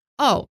said,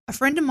 oh, a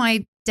friend of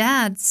my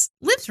dad's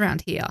lives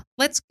around here.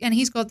 And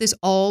he's got this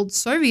old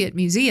Soviet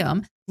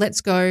museum.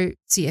 Let's go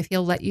see if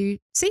he'll let you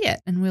see it.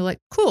 And we were like,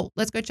 cool,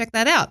 let's go check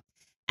that out.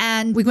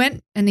 And we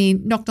went and he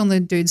knocked on the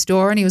dude's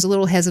door and he was a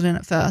little hesitant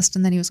at first.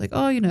 And then he was like,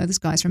 oh, this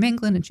guy's from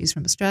England and she's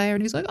from Australia.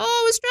 And he's like,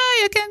 oh,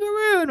 Australia,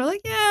 kangaroo. And we're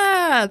like,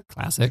 yeah.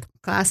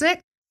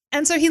 Classic.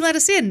 And so he let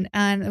us in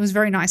and it was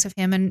very nice of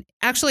him. And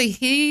actually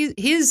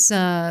his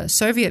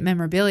Soviet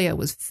memorabilia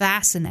was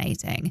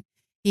fascinating.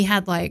 He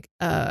had like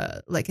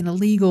an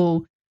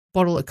illegal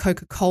bottle of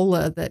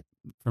Coca-Cola that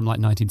from like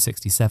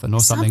 1967 or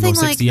something or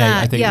 68. Like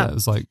that. I think that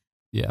was like,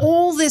 yeah.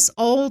 All this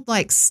old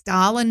like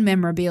Stalin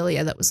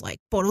memorabilia that was like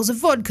bottles of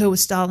vodka with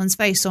Stalin's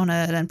face on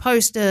it and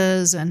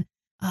posters and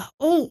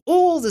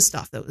all the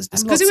stuff that was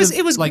just because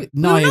it was like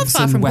we were not knives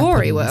far and from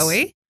Gori, weapons. were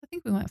we? I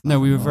think we weren't. No,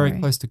 we were from very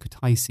Gori. close to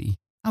Kutaisi.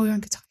 Oh, we were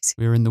in Kutaisi.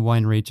 We were in the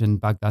wine region,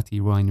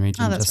 Baghdadi wine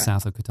region, that's just right.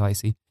 south of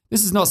Kutaisi.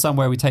 This is not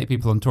somewhere we take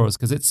people on tours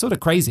because it's sort of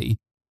crazy.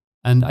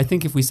 And I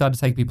think if we started to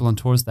take people on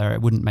tours there,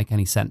 it wouldn't make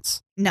any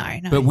sense. No.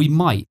 But we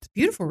might.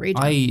 Beautiful region.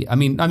 We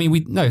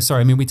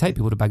take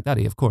people to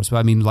Baghdadi, of course. But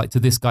I mean, like to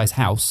this guy's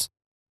house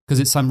because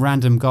it's some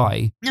random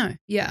guy. No,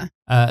 yeah.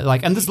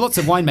 And there's lots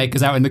of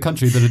winemakers out in the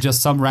country that are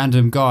just some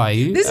random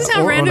guy. This is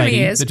how random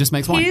he is. That just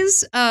makes wine.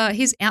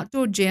 His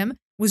outdoor gym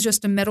was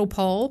just a metal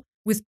pole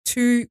with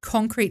 2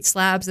 concrete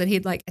slabs that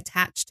he'd like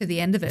attached to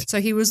the end of it.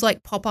 So he was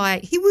like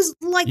Popeye. He was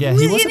like in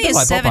his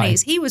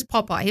 70s. He was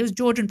Popeye. He was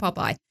Georgian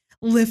Popeye,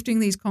 lifting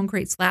these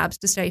concrete slabs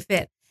to stay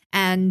fit.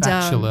 And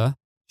bachelor,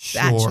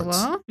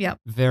 yep.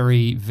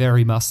 Very,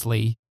 very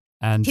muscly.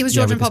 And he was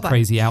Georgian with Popeye. This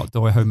crazy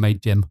outdoor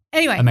homemade gym.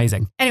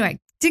 Amazing. Anyway,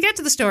 to get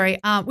to the story,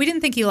 we didn't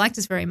think he liked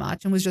us very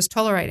much and was just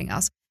tolerating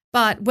us.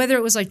 But whether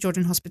it was like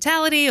Georgian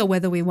hospitality or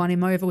whether we won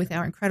him over with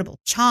our incredible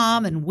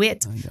charm and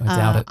wit, I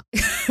doubt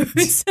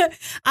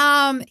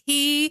it.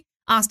 He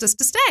asked us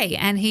to stay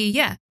and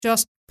he,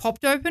 just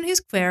popped open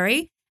his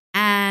query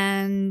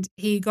and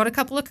he got a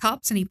couple of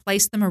cups and he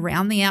placed them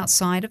around the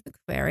outside of the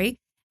query.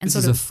 And this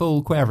is a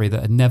full query that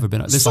had never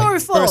been. This so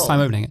is full. First time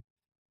opening it.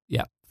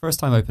 Yeah,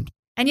 first time opened.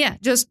 And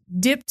just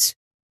dipped.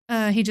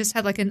 He just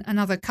had like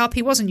another cup.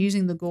 He wasn't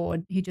using the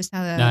gourd. He just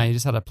had he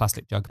just had a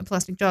plastic jug.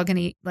 And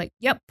he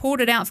poured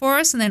it out for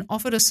us and then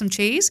offered us some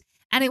cheese.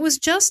 And it was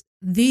just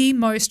the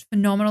most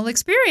phenomenal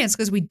experience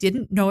because we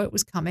didn't know it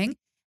was coming.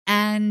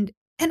 And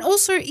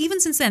also even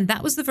since then,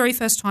 that was the very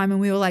first time and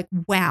we were like,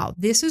 wow,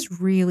 this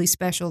is really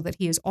special that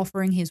he is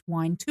offering his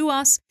wine to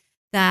us,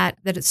 that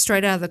it's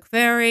straight out of the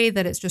query,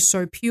 that it's just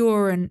so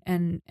pure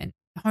and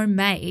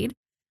homemade.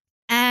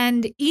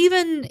 And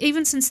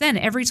even since then,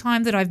 every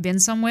time that I've been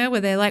somewhere where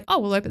they're like, oh,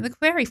 we'll open the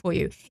query for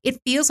you, it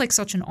feels like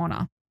such an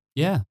honor.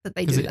 Yeah. That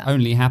they do that. Because it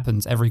only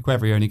happens, every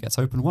query only gets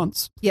opened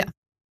once. Yeah.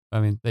 I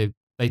mean,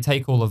 they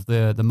take all of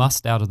the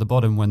must out of the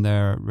bottom when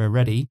they're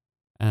ready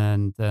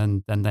and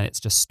then it's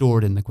just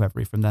stored in the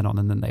query from then on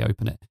and then they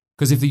open it.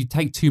 Because if you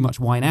take too much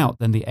wine out,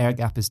 then the air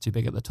gap is too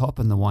big at the top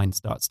and the wine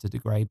starts to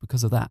degrade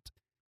because of that.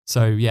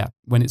 So yeah,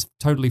 when it's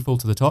totally full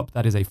to the top,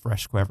 that is a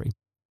fresh query.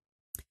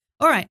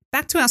 All right,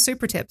 back to our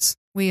super tips.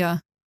 We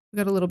got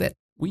a little bit.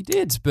 We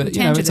did, but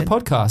it's a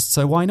podcast,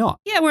 so why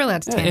not? Yeah, we're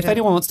allowed to tangent. If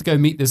anyone wants to go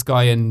meet this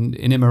guy in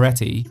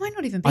Imereti. He might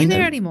not even be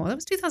there anymore. That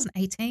was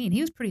 2018.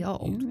 He was pretty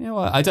old.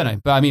 I don't know,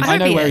 but I mean, I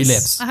know where he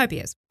lives. I hope he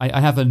is. I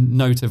have a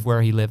note of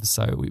where he lives,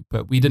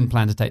 but we didn't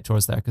plan to take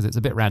tours there because it's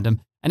a bit random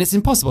and it's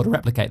impossible to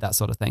replicate that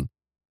sort of thing.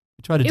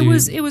 We try to do.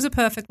 It was a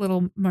perfect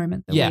little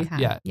moment that we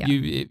had. Yeah.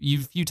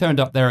 If you turned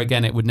up there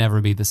again, it would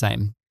never be the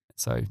same.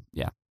 So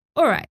yeah.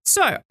 All right.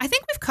 So I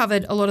think we've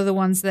covered a lot of the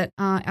ones that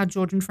our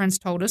Georgian friends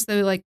told us. They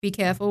were like, be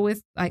careful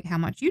with like how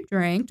much you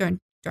drink. Don't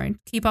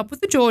keep up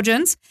with the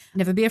Georgians.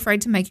 Never be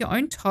afraid to make your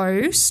own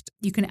toast.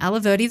 You can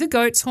alaverdi the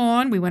goat's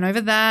horn. We went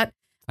over that.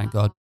 Thank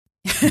God.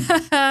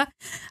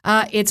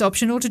 It's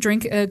optional to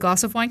drink a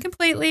glass of wine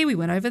completely. We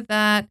went over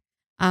that.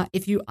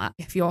 If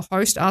your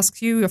host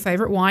asks you your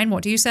favorite wine,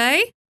 what do you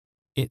say?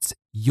 It's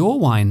your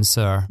wine,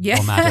 sir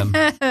or madam.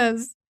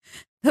 Yes.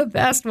 The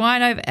best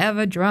wine I've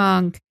ever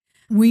drunk.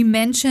 We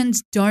mentioned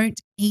don't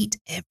eat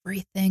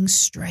everything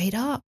straight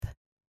up.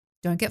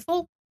 Don't get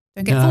full.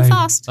 Don't get full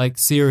fast. Like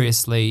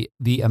seriously,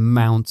 the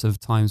amount of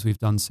times we've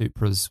done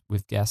Supras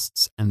with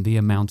guests and the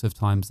amount of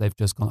times they've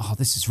just gone, oh,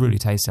 this is really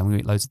tasty. I'm going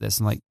to eat loads of this.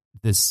 And like,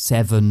 there's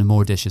 7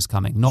 more dishes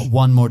coming. Not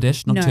 1 more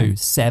dish, not 2,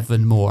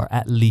 7 more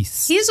at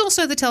least. Here's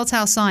also the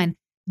telltale sign.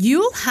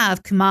 You'll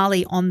have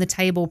kamali on the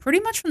table pretty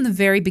much from the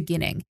very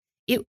beginning.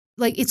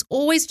 It's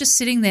always just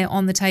sitting there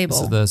on the table.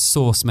 So the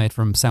sauce made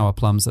from sour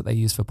plums that they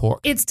use for pork.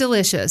 It's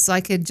delicious.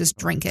 I could just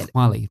drink it.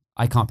 Kamali.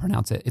 I can't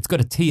pronounce it. It's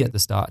got a T at the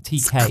start.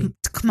 TK.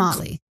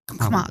 Kamali.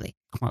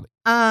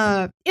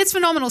 Kamali. It's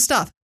phenomenal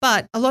stuff.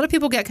 But a lot of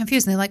people get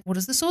confused and they're like, what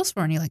is the sauce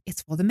for? And you're like,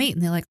 it's for the meat.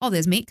 And they're like, oh,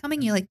 there's meat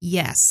coming? You're like,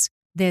 yes,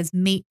 there's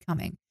meat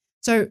coming.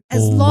 So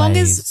as long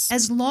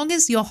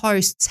as your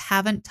hosts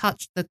haven't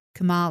touched the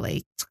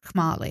kamali,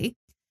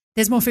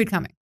 there's more food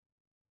coming.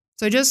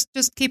 So just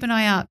keep an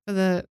eye out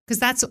for because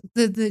that's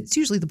it's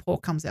usually the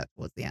pork comes out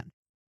towards the end.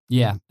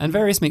 Yeah, and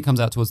various meat comes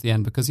out towards the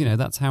end because,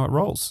 that's how it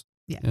rolls.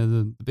 Yeah.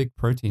 The big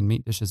protein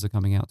meat dishes are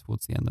coming out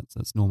towards the end.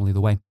 That's normally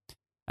the way.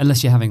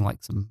 Unless you're having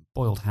like some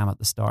boiled ham at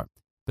the start.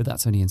 But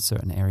that's only in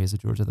certain areas of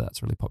Georgia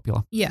that's really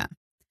popular. Yeah.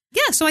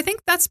 Yeah, so I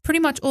think that's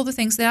pretty much all the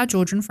things that our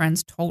Georgian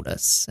friends told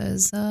us.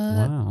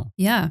 Wow.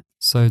 Yeah.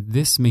 So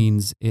this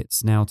means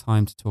it's now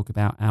time to talk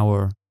about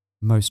our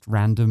most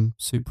random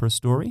Supra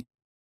story.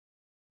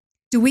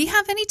 Do we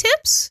have any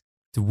tips?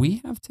 Do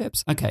we have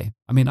tips? Okay.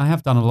 I mean, I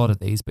have done a lot of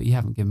these, but you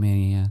haven't given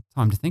me any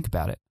time to think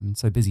about it. I'm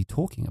so busy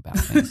talking about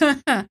things.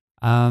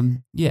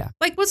 Yeah.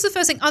 Like, what's the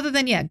first thing other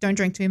than, don't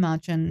drink too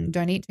much and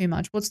don't eat too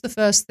much? What's the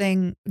first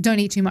thing? Don't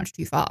eat too much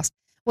too fast.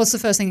 What's the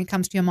first thing that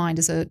comes to your mind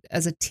as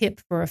a tip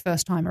for a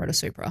first timer at a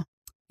Supra?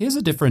 Here's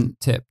a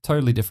different tip,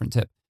 totally different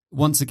tip.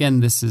 Once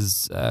again, this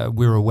is,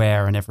 we're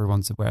aware and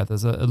everyone's aware.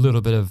 There's a little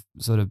bit of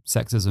sort of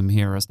sexism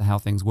here as to how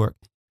things work.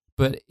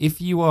 But if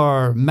you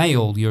are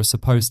male, you're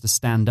supposed to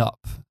stand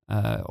up,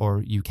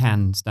 or you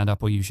can stand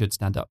up, or you should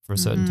stand up for a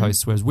certain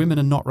toast, whereas women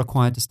are not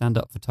required to stand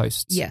up for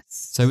toasts. Yes.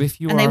 So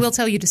if you and they will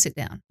tell you to sit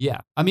down.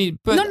 Yeah. I mean,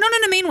 but not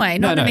in a mean way.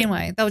 Not in a mean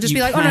way. They'll just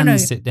be like, oh, no. You can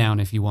sit down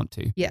if you want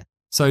to. Yeah.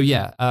 So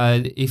yeah,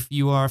 if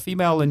you are a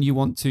female and you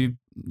want to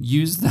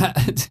use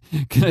that,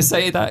 can I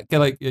say that?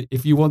 Like,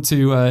 if you want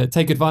to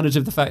take advantage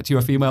of the fact you're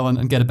a female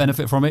and get a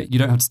benefit from it, you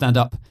don't have to stand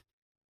up.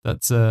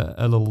 That's a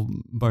little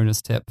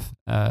bonus tip.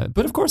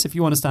 But of course, if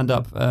you want to stand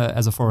up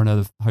as a foreigner,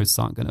 the hosts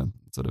aren't going to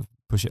sort of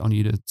push it on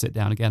you to sit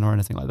down again or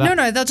anything like that.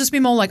 No, they'll just be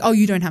more like, oh,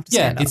 you don't have to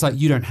stand up. Yeah, it's like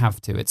you don't have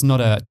to. It's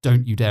not a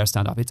don't you dare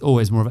stand up. It's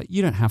always more of a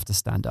you don't have to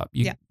stand up.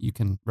 You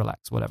can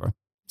relax, whatever.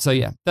 So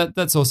yeah,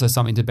 that's also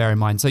something to bear in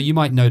mind. So you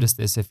might notice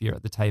this if you're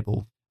at the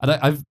table. And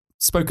I've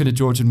spoken to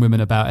Georgian women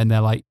about it and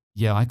they're like,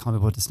 yeah, I can't be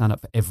able to stand up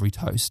for every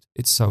toast.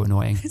 It's so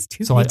annoying.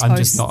 So I'm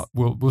just not.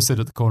 We'll sit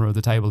at the corner of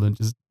the table and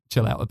just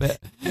chill out a bit.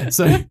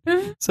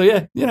 So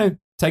yeah,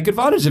 take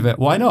advantage of it.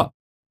 Why not?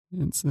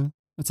 That's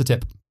a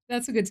tip.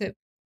 That's a good tip.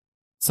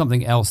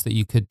 Something else that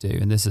you could do,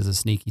 and this is a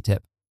sneaky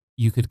tip,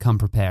 you could come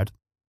prepared.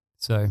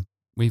 So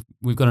we've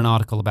got an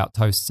article about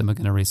toasts and we're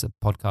going to release a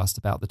podcast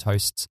about the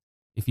toasts.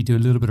 If you do a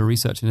little bit of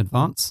research in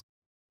advance,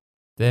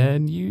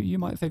 then you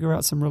might figure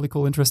out some really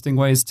cool, interesting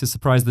ways to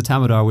surprise the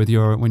Tamada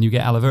when you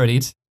get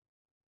alaverdied,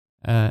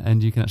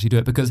 and you can actually do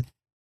it. Because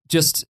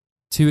just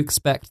to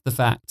expect the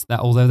fact that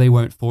although they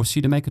won't force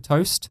you to make a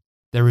toast,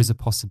 there is a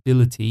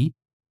possibility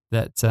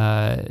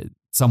that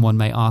someone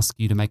may ask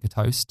you to make a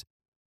toast.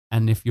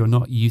 And if you're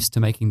not used to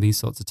making these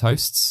sorts of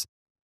toasts,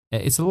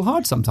 it's a little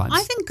hard sometimes.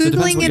 I think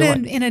Googling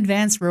it in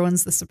advance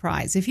ruins the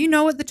surprise. If you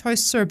know what the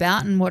toasts are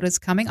about and what is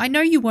coming, I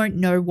know you won't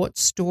know what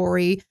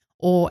story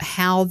or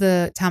how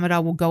the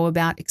Tamada will go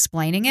about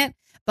explaining it,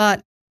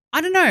 but I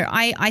don't know.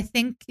 I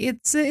think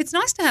it's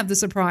nice to have the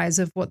surprise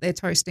of what they're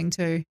toasting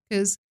to,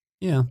 because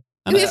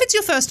if it's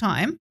your first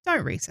time,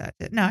 don't research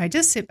it. No,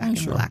 just sit back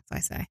and relax, I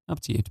say. Up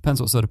to you. Depends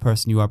what sort of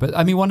person you are. But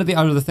I mean, one of the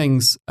other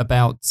things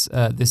about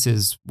this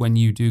is when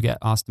you do get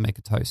asked to make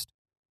a toast,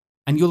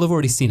 and you'll have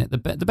already seen it. The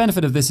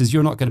benefit of this is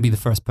you're not going to be the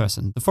first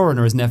person. The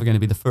foreigner is never going to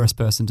be the first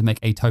person to make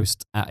a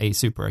toast at a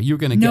Supra. You're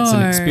going to get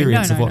some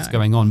experience of what's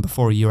going on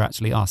before you're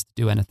actually asked to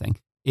do anything,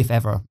 if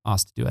ever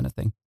asked to do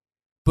anything.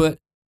 But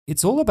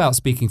it's all about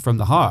speaking from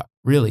the heart,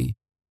 really.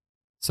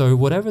 So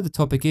whatever the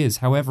topic is,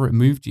 however it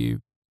moved you,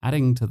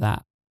 adding to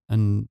that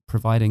and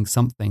providing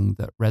something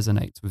that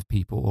resonates with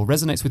people or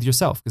resonates with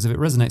yourself. Because if it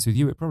resonates with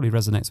you, it probably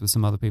resonates with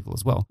some other people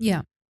as well.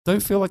 Yeah.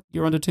 don't feel like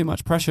you're under too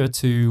much pressure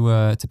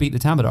to beat the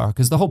Tamadar,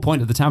 because the whole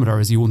point of the Tamadar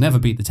is you will never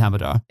beat the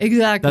Tamadar.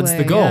 Exactly. That's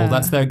the goal. Yeah.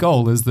 That's their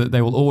goal, is that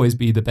they will always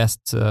be the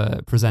best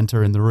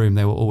presenter in the room.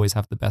 They will always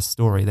have the best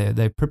story.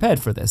 They're prepared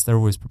for this. They're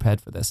always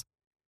prepared for this.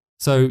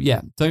 So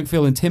yeah, don't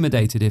feel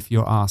intimidated if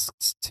you're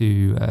asked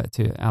to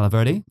Alla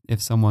Verde.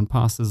 If someone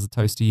passes the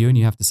toast to you and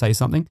you have to say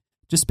something,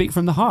 just speak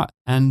from the heart.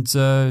 And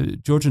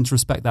Georgians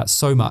respect that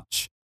so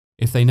much.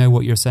 If they know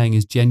what you're saying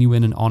is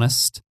genuine and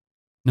honest,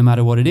 no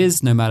matter what it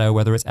is, no matter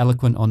whether it's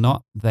eloquent or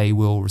not, they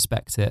will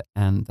respect it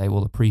and they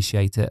will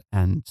appreciate it,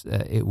 and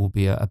it will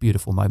be a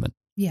beautiful moment.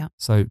 Yeah.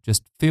 So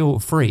just feel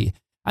free.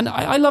 And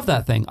I love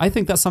that thing. I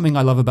think that's something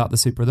I love about the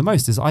Supra the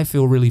most, is I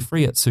feel really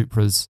free at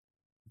Supras,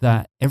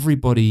 that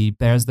everybody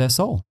bears their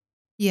soul.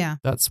 Yeah.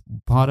 That's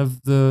part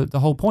of the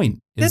whole point.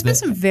 There's been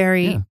some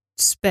very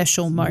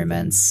special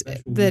moments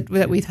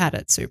that we've had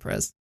at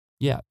Supras.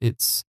 Yeah,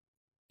 it's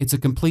a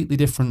completely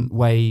different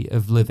way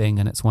of living,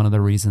 and it's one of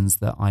the reasons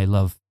that I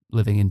love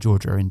living in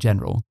Georgia in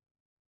general,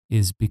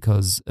 is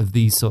because of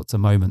these sorts of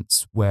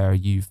moments where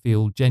you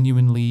feel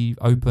genuinely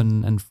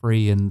open and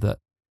free, and that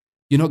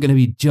you're not going to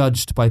be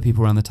judged by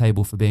people around the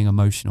table for being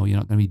emotional. You're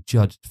not going to be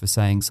judged for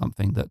saying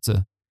something that's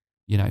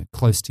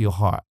close to your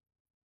heart.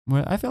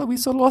 Where I feel like we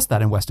sort of lost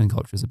that in Western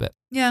cultures a bit.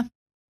 Yeah.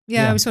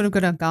 We sort of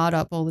got our guard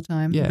up all the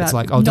time. Yeah, about it's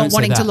like, not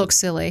wanting to look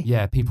silly.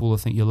 Yeah, people will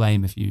think you're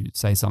lame if you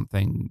say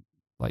something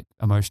like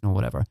emotional or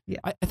whatever. Yeah.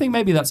 I think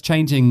maybe that's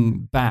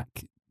changing back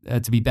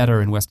to be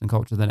better in Western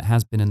culture than it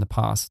has been in the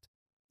past.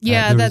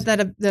 Yeah,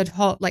 that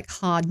hot, like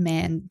hard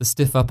man. The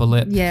stiff upper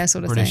lip. Yeah,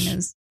 sort of British thing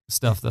is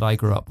stuff that I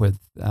grew up with.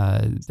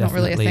 it's not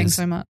really a thing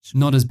so much.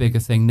 Not as big a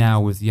thing now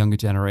with younger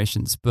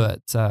generations,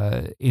 but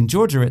in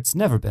Georgia, it's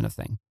never been a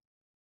thing.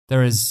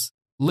 There is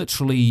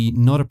literally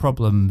not a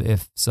problem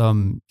if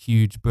some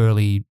huge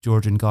burly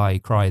Georgian guy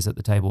cries at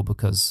the table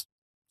because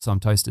some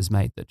toast is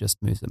made that just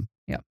moves him.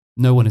 Yeah.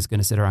 No one is going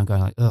to sit around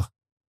going like, ugh,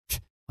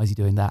 why is he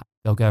doing that?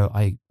 They'll go,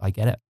 I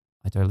get it.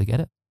 I totally get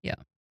it. Yeah.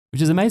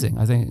 Which is amazing.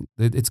 I think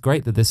it's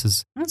great that this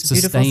is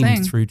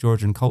sustained through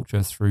Georgian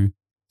culture through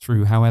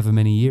however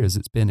many years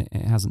it's been.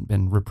 It hasn't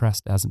been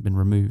repressed, it hasn't been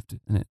removed,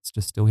 and it's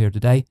just still here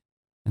today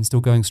and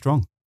still going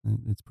strong.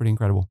 It's pretty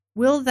incredible.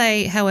 Will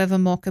they, however,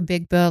 mock a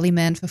big burly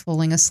man for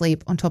falling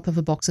asleep on top of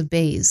a box of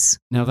bees?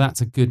 Now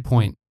that's a good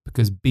point,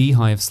 because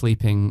beehive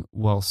sleeping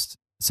whilst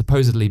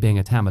supposedly being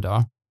a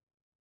Tamadar,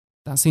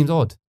 that seems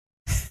odd.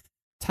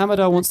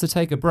 Tamadar wants to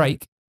take a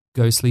break.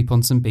 Go sleep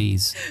on some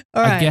bees.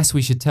 All right. I guess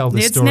we should tell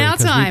this It's story. now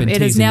time.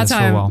 It is now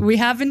time. We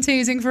have been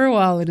teasing for a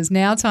while. It is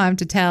now time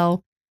to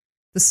tell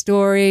the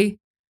story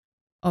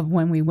of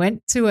when we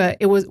went to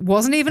it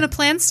wasn't even a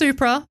planned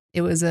Supra.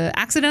 It was an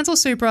accidental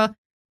Supra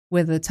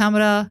where the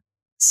Tamada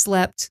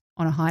slept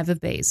on a hive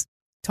of bees.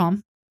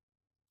 Tom?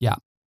 Yeah.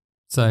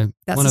 So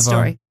that's the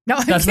story.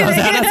 No, that's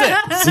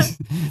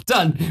it.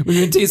 Done.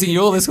 We've been teasing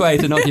you all this way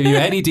to not give you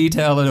any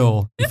detail at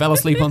all. You fell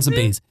asleep on some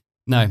bees.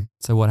 No.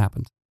 So what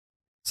happened?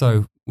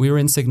 So we were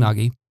in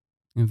Sygnagi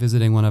and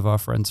visiting one of our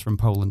friends from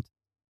Poland.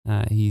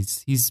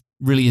 He's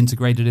really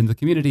integrated in the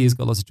community. He's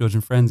got lots of Georgian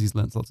friends. He's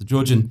learnt lots of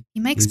Georgian. He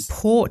makes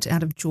port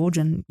out of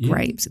Georgian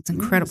grapes. It's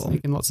incredible. He's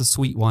making lots of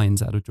sweet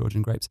wines out of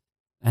Georgian grapes.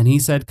 And he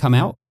said, come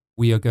out.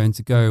 We are going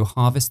to go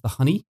harvest the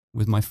honey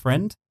with my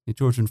friend, a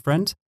Georgian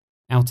friend,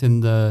 out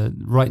in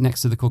right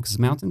next to the Caucasus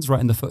Mountains, right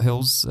in the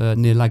foothills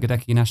near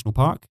Lagodeki National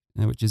Park,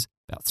 which is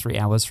about 3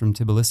 hours from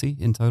Tbilisi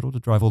in total to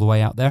drive all the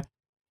way out there.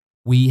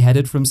 We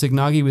headed from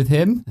Sygnagi with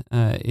him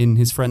in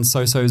his friend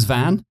Soso's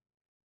van.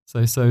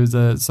 Soso's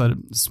a sort of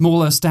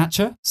smaller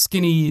stature,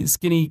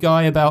 skinny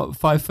guy, about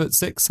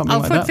 5'6", something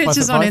like that. I'll put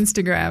pictures on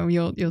Instagram.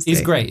 You'll see.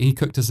 He's great. He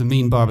cooked us a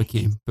mean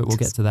barbecue, but we'll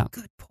get to that.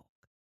 Good pork.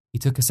 He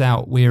took us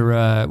out.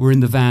 We're in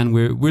the van.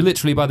 We're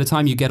literally, by the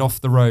time you get off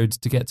the road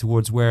to get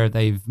towards where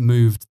they've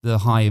moved the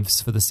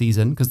hives for the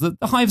season, because the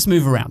hives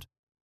move around.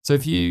 So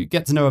if you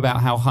get to know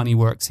about how honey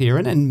works here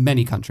and in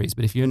many countries,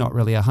 but if you're not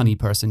really a honey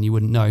person, you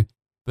wouldn't know.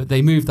 But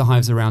they move the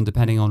hives around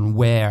depending on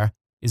where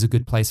is a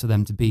good place for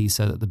them to be,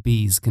 so that the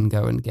bees can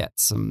go and get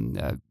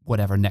some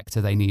whatever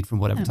nectar they need from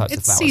whatever types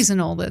of flowers. It's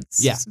seasonal.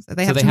 So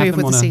they have to have move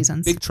them with the on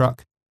seasons. Big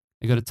truck.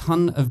 They got a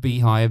ton of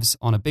beehives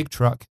on a big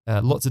truck,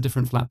 lots of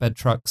different flatbed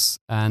trucks,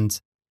 and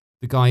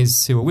the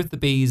guys who are with the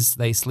bees,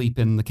 they sleep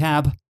in the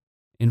cab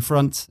in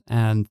front,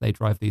 and they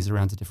drive these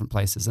around to different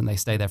places, and they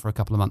stay there for a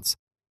couple of months.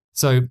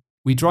 So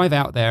we drive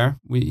out there.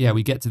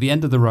 We get to the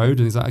end of the road,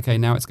 and he's like, okay,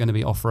 now it's going to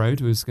be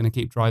off-road. We're just going to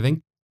keep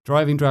driving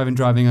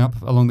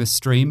up along this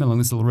stream, along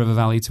this little river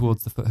valley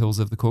towards the foothills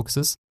of the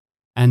Caucasus.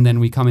 And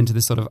then we come into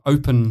this sort of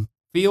open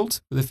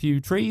field with a few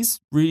trees,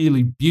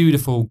 really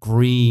beautiful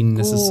green.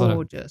 This is sort of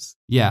gorgeous.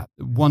 Yeah,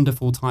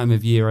 wonderful time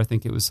of year. I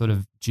think it was sort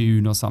of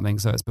June or something,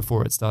 so it's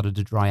before it started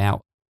to dry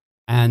out.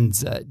 And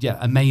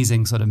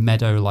amazing sort of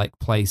meadow-like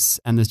place.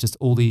 And there's just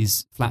all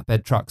these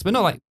flatbed trucks, but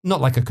not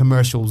like a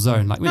commercial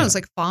zone. Like it's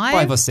like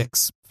 5 or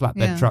 6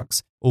 flatbed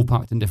trucks, all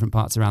parked in different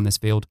parts around this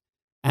field.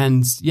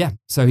 And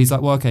so he's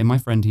like, well, okay, my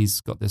friend, he's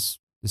got this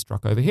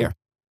truck over here,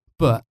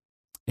 but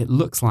it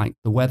looks like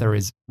the weather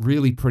is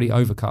really pretty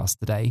overcast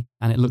today,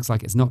 and it looks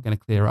like it's not going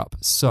to clear up.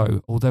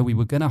 So although we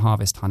were going to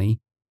harvest honey,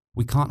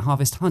 we can't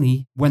harvest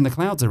honey when the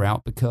clouds are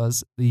out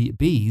because the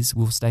bees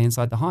will stay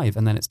inside the hive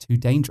and then it's too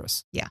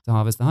dangerous to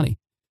harvest the honey.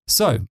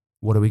 So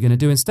what are we going to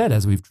do instead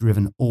as we've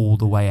driven all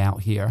the way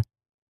out here?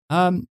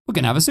 We're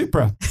going to have a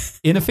Supra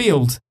in a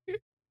field.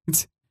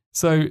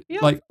 So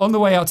like on the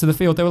way out to the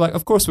field, they were like,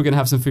 of course we're going to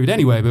have some food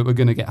anyway, but we're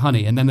going to get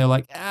honey. And then they're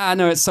like,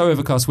 no, it's so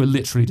overcast. We're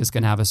literally just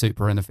going to have a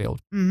Supra in the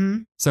field.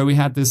 Mm-hmm. So we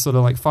had this sort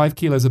of like 5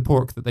 kilos of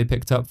pork that they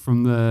picked up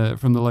from the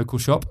local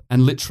shop,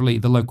 and literally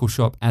the local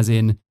shop, as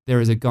in there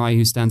is a guy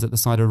who stands at the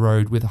side of the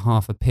road with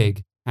half a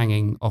pig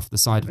hanging off the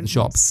side of the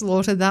shop.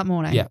 Slaughtered that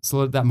morning. Yeah,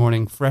 slaughtered that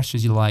morning, fresh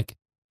as you like.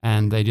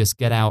 And they just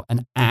get out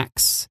an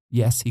axe.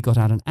 Yes, he got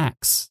out an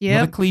axe.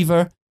 Not a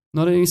cleaver.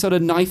 Not any sort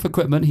of knife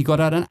equipment. He got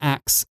out an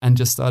axe and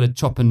just started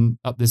chopping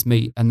up this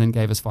meat and then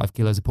gave us 5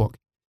 kilos of pork.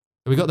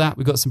 So we got that.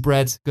 We got some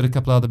bread, got a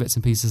couple of other bits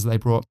and pieces that they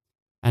brought.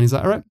 And he's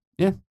like, all right,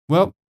 yeah,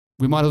 well,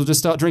 we might as well just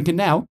start drinking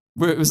now.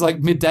 It was like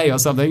midday or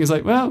something. He's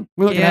like, well,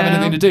 we're not going to have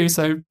anything to do,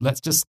 so let's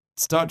just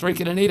start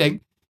drinking and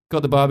eating.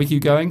 Got the barbecue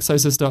going.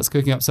 Sosa starts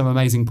cooking up some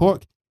amazing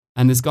pork.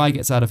 And this guy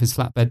gets out of his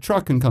flatbed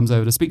truck and comes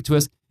over to speak to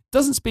us.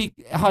 Doesn't speak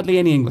hardly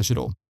any English at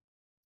all.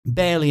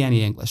 Barely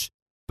any English.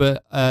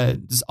 But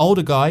this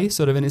older guy,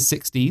 sort of in his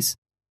 60s,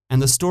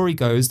 and the story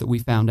goes that we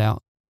found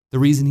out the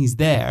reason he's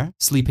there,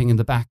 sleeping in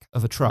the back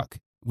of a truck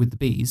with the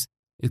bees,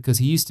 is because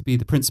he used to be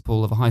the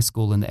principal of a high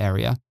school in the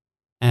area,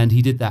 and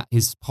he did that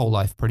his whole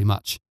life pretty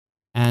much.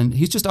 And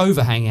he's just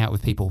over hanging out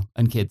with people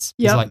and kids.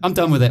 He's like, I'm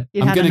done with it.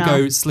 I'm going to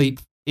go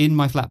sleep in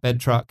my flatbed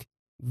truck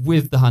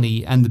with the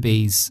honey and the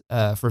bees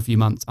for a few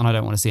months, and I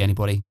don't want to see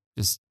anybody.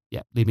 Just,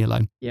 leave me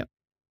alone. Yep.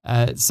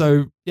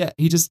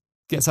 He just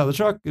gets out of the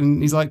truck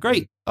and he's like,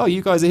 great. Oh,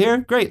 you guys are here?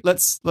 Great.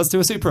 Let's do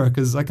a Supra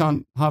because I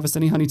can't harvest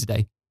any honey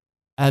today.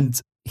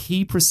 And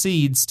he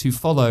proceeds to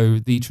follow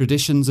the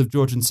traditions of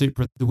Georgian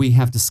Supra that we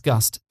have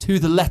discussed to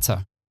the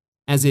letter,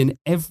 as in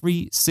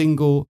every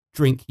single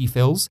drink he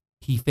fills,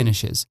 he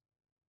finishes.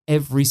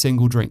 Every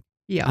single drink.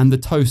 Yeah. And the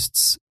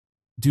toasts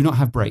do not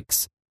have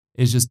breaks.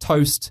 It's just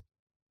toast,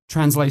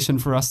 translation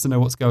for us to know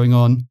what's going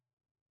on.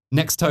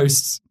 Next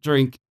toast,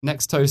 drink.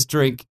 Next toast,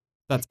 drink.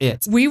 That's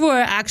it. We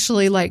were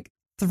actually like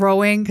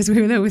throwing, because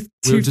we were there with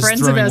two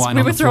friends of ours,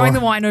 we were throwing the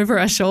wine over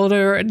our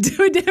shoulder and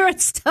doing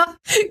different stuff.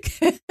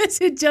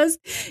 It just,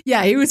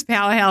 he was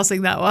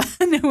powerhousing that one.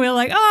 And we were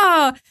like,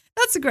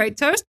 that's a great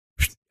toast.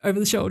 Over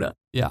the shoulder.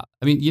 Yeah.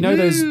 I mean, you know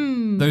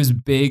those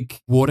big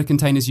water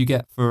containers you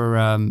get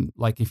for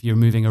like if you're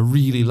moving a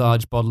really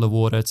large bottle of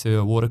water to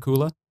a water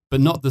cooler,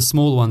 but not the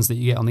small ones that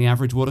you get on the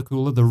average water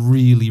cooler, the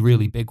really,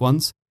 really big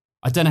ones.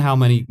 I don't know how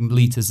many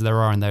liters there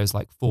are in those,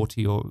 like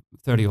 40 or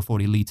 30 or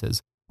 40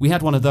 liters. We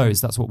had one of those.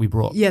 That's what we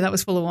brought. Yeah, that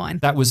was full of wine.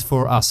 That was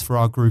for us, for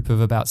our group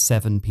of about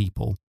 7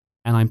 people.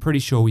 And I'm pretty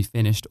sure we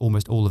finished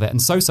almost all of it. And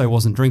Soso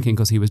wasn't drinking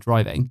because he was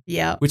driving.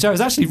 Yeah. Which I was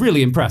actually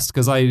really impressed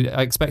because I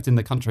expect in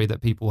the country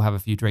that people have a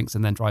few drinks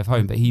and then drive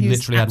home. But he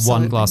literally had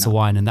one glass of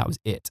wine and that was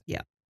it.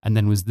 Yeah. And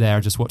then was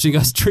there just watching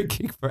us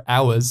drinking for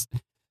hours.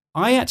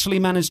 I actually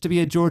managed to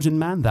be a Georgian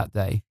man that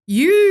day.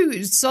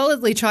 You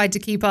solidly tried to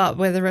keep up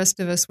where the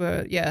rest of us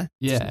were, Yeah,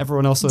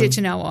 everyone else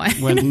ditching our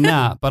wine. went,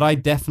 nah, but I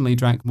definitely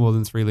drank more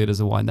than 3 liters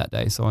of wine that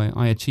day. So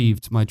I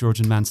achieved my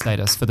Georgian man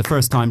status for the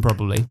first time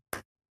probably.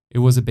 It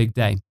was a big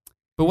day.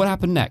 But what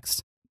happened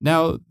next?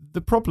 Now,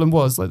 the problem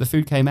was, like, the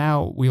food came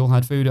out. We all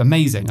had food.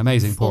 Amazing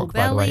pork,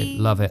 by the way.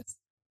 Love it.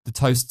 The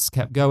toasts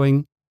kept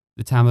going.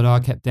 The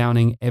tamadar kept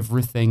downing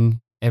everything,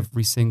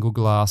 every single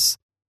glass.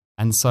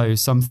 And so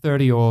some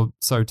 30 or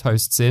so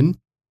toasts in,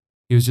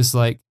 he was just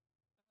like,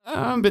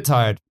 I'm a bit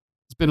tired.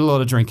 It's been a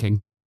lot of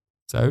drinking.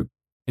 So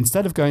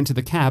instead of going to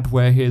the cab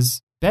where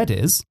his bed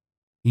is,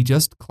 he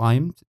just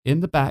climbed in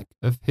the back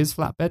of his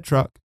flatbed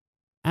truck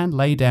and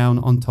lay down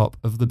on top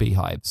of the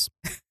beehives.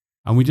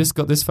 And we just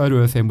got this photo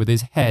of him with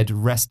his head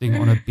resting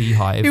on a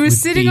beehive. He was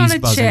sitting on a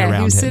chair.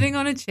 He was him. sitting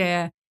on a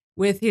chair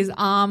with his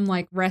arm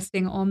like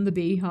resting on the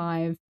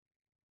beehive.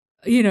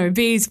 You know,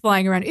 bees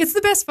flying around. It's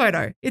the best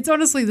photo. It's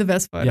honestly the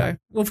best photo. Yeah.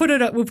 We'll put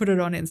it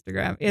on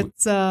Instagram.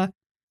 It's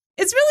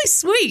really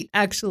sweet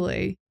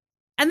actually.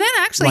 And then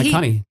actually like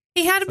honey.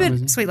 He had a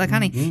bit sweet like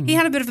honey. Mm-hmm. He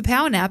had a bit of a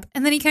power nap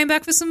and then he came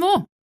back for some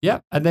more.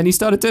 Yeah, and then he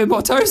started doing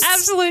more toasts.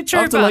 Absolute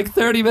trooper. After like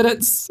 30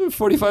 minutes,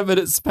 45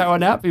 minutes power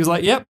nap, he was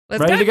like, yep,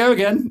 ready to go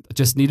again.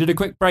 Just needed a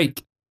quick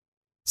break.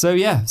 So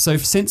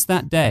since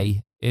that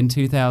day in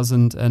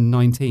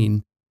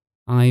 2019,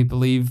 I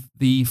believe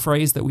the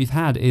phrase that we've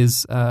had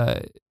is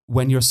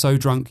when you're so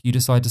drunk, you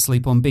decide to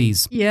sleep on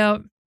bees. Yeah.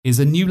 Is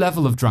a new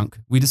level of drunk.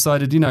 We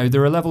decided,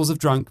 there are levels of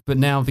drunk, but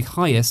now the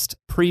highest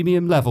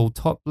premium level,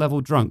 top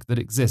level drunk that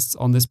exists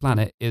on this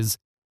planet is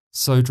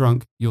so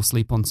drunk, you'll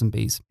sleep on some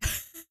bees.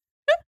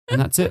 And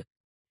that's it.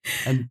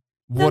 And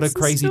what a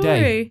crazy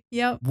day.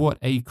 Yep. What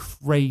a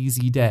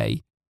crazy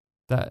day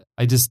that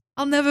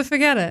I'll never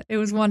forget it. It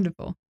was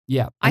wonderful.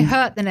 Yeah. I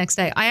hurt the next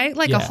day. I ate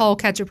like a whole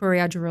Cacciapuri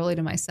Agiaroli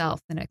to myself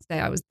the next day.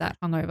 I was that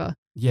hungover.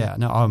 Yeah.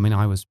 No, I mean,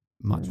 I was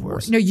much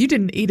worse. No, you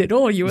didn't eat at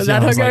all. You were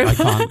that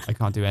hungover. Like, I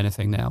can't do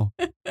anything now.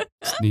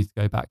 Just need to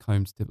go back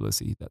home to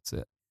Tbilisi. That's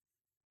it.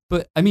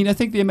 But I mean, I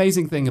think the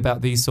amazing thing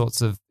about these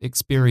sorts of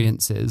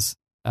experiences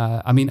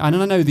I mean, and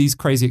I know these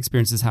crazy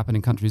experiences happen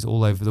in countries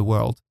all over the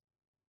world,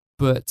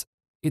 but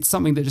it's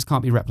something that just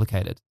can't be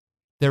replicated.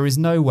 There is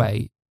no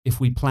way, if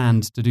we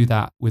planned to do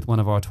that with one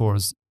of our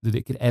tours, that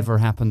it could ever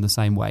happen the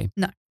same way.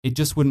 No. It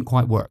just wouldn't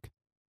quite work.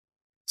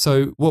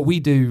 So what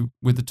we do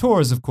with the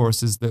tours, of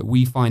course, is that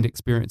we find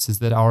experiences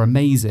that are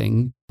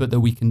amazing, but that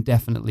we can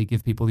definitely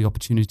give people the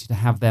opportunity to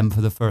have them for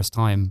the first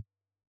time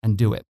and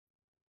do it.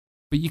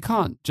 But you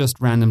can't just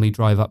randomly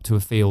drive up to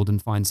a field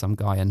and find some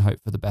guy and hope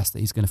for the best that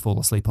he's going to fall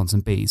asleep on some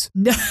bees.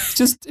 No. It's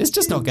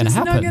just not going to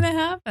happen. It's not going to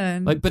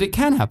happen. But it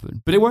can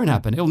happen, but it won't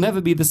happen. It'll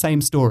never be the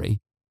same story.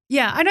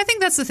 Yeah, and I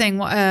think that's the thing.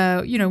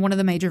 One of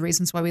the major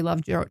reasons why we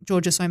love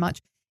Georgia so much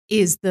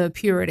is the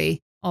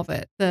purity of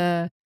it.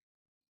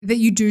 That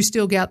you do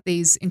still get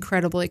these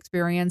incredible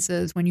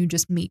experiences when you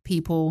just meet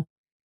people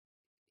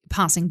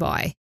passing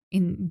by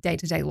in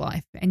day-to-day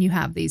life, and you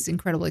have these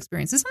incredible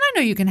experiences. And I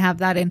know you can have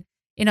that in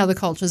other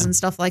cultures and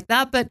stuff like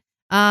that, but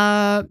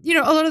a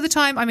lot of the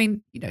time, I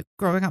mean,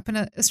 growing up in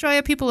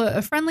Australia, people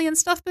are friendly and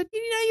stuff, but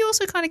you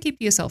also kind of keep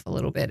to yourself a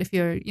little bit. If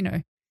you're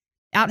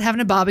out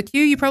having a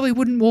barbecue, you probably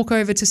wouldn't walk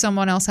over to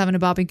someone else having a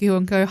barbecue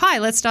and go, "Hi,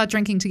 let's start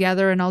drinking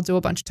together and I'll do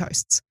a bunch of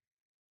toasts."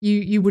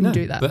 You wouldn't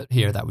do that. But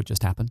here that would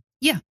just happen.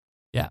 Yeah.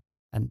 Yeah,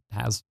 and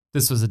has.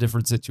 This was a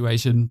different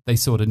situation. They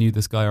sort of knew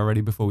this guy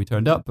already before we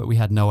turned up, but we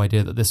had no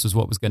idea that this was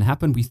what was going to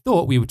happen. We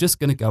thought we were just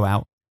going to go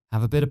out,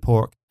 have a bit of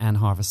pork, and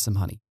harvest some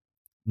honey.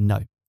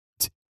 No.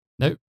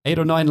 8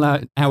 or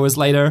 9 hours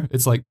later,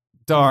 it's like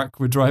dark.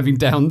 We're driving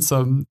down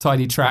some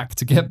tiny track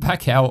to get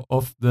back out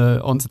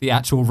onto the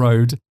actual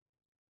road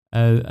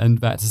and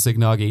back to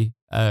Signagi.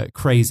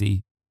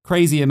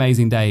 Crazy,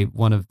 amazing day.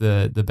 One of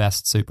the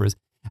best Supras.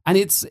 And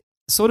it's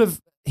sort of,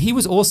 he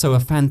was also a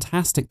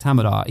fantastic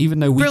Tamada, even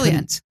though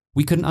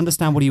we couldn't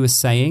understand what he was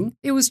saying.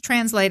 It was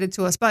translated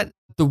to us, but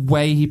the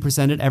way he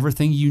presented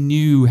everything, you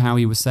knew how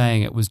he was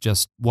saying it was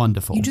just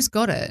wonderful. You just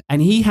got it.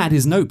 And he had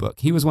his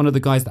notebook. He was one of the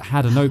guys that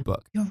had a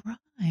notebook. You're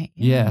right.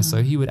 Yeah,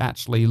 so he would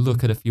actually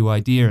look at a few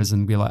ideas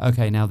and be like,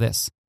 okay, now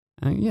this.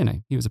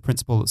 He was a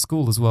principal at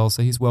school as well,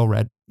 so he's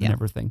well-read and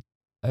everything.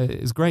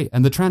 It was great.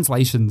 And the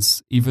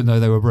translations, even though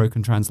they were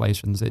broken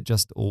translations, it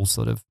all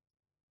sort of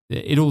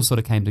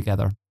came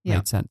together,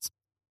 made sense.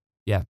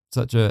 Yeah,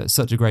 such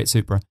a great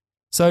Supra.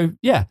 So,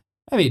 yeah,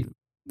 I mean,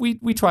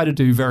 we try to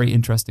do very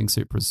interesting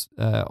Supras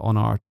on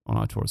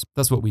our tours.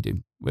 That's what we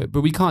do.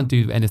 But we can't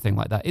do anything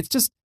like that. It's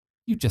just,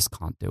 you just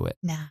can't do it.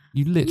 Nah.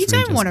 You literally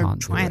don't just want can't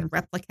to try and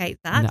replicate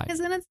that because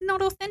then it's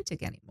not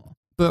authentic anymore.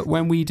 But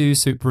when we do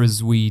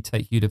Supras, we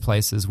take you to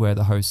places where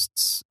the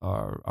hosts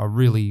are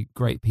really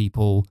great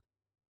people,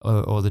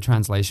 or the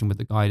translation with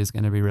the guide is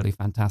going to be really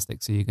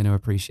fantastic. So you're going to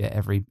appreciate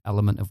every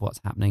element of what's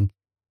happening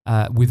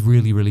with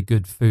really, really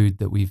good food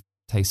that we've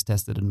taste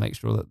tested and make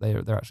sure that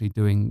they're actually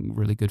doing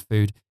really good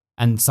food.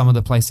 And some of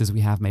the places we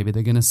have, maybe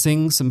they're going to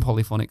sing some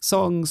polyphonic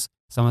songs.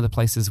 Some of the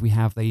places we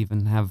have, they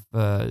even have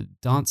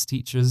dance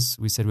teachers.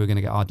 We said we were going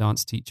to get our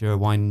dance teacher,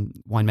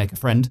 winemaker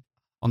friend,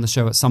 on the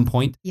show at some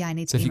point. Yeah, I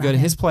need to. So if you go to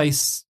his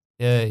place,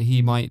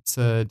 he might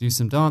do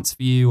some dance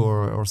for you,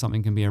 or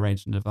something can be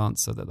arranged in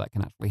advance so that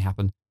can actually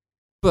happen.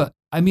 But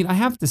I mean, I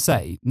have to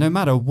say, no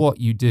matter what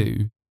you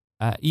do,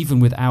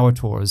 even with our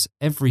tours,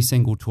 every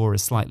single tour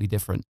is slightly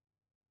different.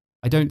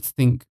 I don't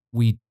think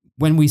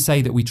when we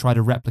say that we try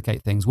to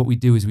replicate things, what we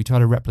do is we try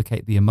to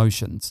replicate the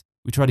emotions.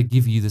 We try to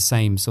give you the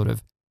same sort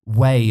of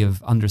way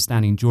of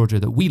understanding Georgia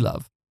that we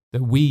love,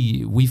 that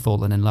we've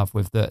fallen in love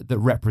with, that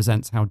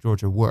represents how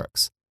Georgia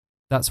works.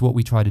 That's what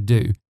we try to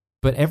do.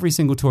 But every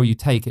single tour you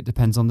take, it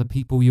depends on the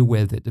people you're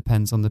with. It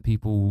depends on the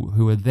people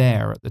who are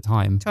there at the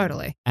time.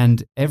 Totally.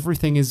 And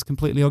everything is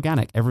completely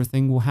organic.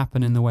 Everything will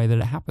happen in the way that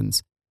it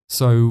happens.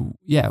 So,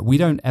 yeah, we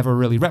don't ever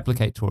really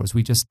replicate tours.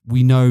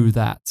 We know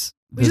that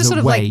there's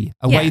a way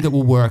that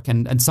will work,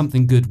 and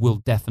something good will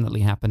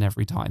definitely happen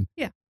every time.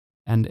 Yeah.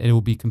 And it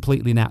will be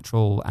completely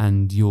natural,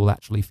 and you'll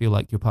actually feel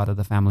like you're part of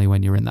the family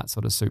when you're in that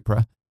sort of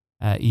Supra,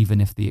 even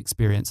if the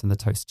experience and the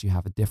toasts you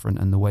have are different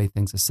and the way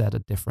things are said are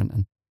different,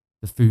 and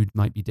the food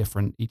might be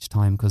different each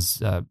time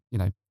because,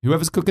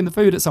 whoever's cooking the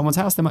food at someone's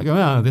house, they might go,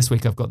 oh, this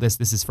week I've got this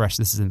is fresh,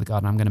 this is in the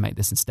garden, I'm going to make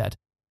this instead,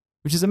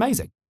 which is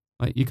amazing.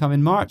 Like, you come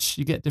in March,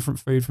 you get different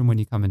food from when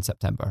you come in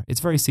September. It's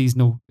very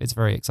seasonal. It's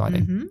very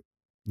exciting. Mm-hmm.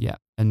 Yeah.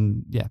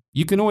 And yeah,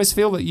 you can always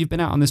feel that you've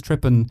been out on this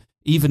trip, and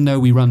even though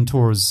we run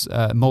tours,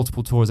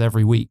 multiple tours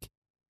every week,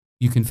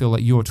 you can feel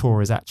like your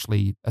tour is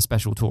actually a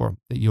special tour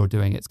that you're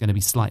doing. It's going to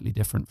be slightly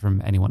different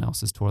from anyone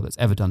else's tour that's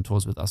ever done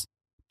tours with us,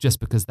 just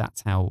because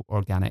that's how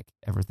organic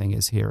everything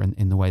is here, and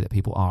in the way that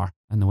people are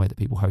and the way that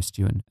people host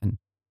you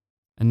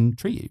and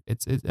treat you.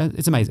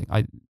 It's amazing.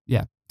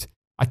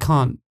 I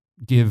can't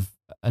give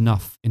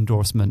enough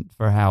endorsement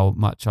for how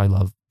much I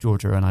love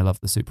Georgia, and I love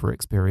the Supra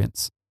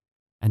experience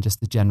and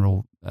just the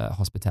general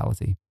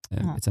hospitality.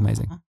 It's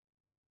amazing.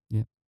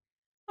 Yeah.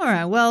 All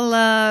right. Well,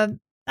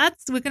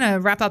 we're going to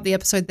wrap up the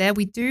episode there.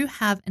 We do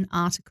have an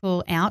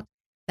article out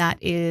that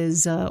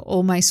is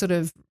all my sort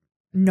of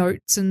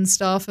notes and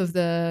stuff of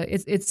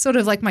it's sort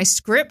of like my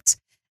script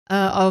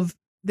of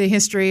the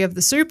history of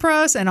the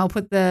Supras, and I'll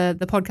put the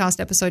podcast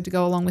episode to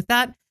go along with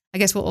that. I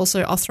guess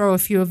I'll throw a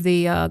few of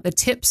the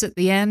tips at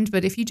the end.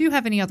 But if you do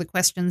have any other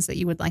questions that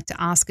you would like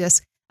to ask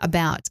us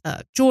about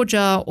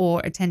Georgia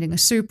or attending a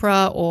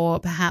Supra or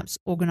perhaps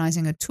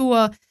organizing a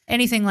tour,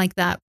 anything like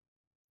that,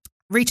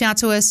 reach out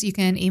to us. You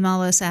can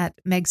email us at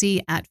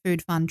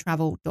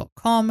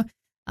megsy@foodfuntravel.com.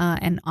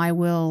 And I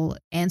will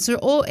answer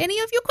any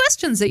of your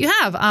questions that you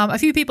have. A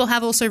few people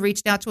have also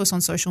reached out to us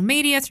on social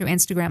media through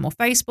Instagram or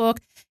Facebook.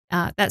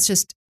 That's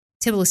just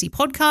Tbilisi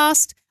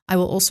Podcast. I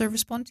will also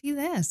respond to you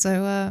there.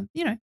 So,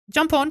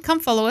 jump on, come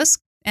follow us,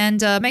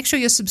 and make sure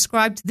you're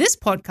subscribed to this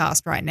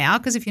podcast right now,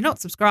 because if you're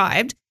not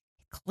subscribed,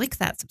 click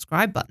that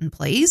subscribe button,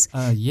 please.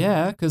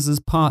 Because there's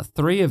part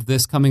 3 of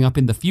this coming up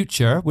in the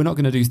future. We're not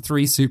going to do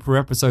 3 Super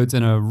episodes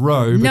in a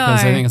row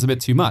because I think it's a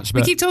bit too much.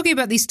 But we keep talking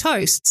about these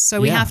toasts,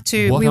 so we have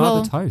to. We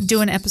will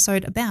do an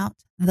episode about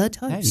the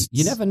toasts. Hey,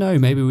 you never know.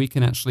 Maybe we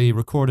can actually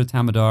record a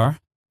Tamadar.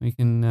 We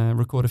can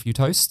record a few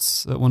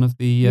toasts at one of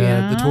the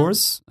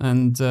tours,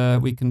 and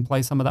we can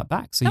play some of that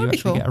back, so you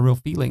actually get a real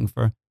feeling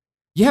for.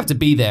 You have to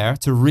be there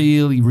to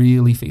really,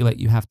 really feel it.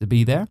 You have to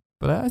be there.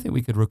 But I think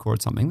we could record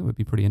something that would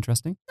be pretty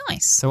interesting.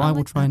 Nice. So I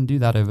will try and do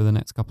that over the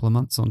next couple of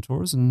months on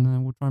tours,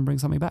 and we'll try and bring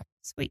something back.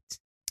 Sweet.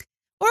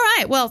 All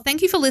right. Well,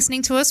 thank you for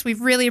listening to us. We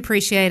really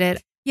appreciate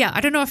it. Yeah,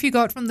 I don't know if you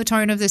got from the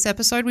tone of this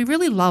episode, we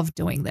really love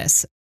doing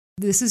this.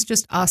 This is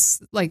just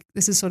us.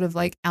 This is sort of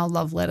like our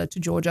love letter to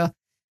Georgia.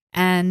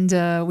 And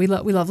we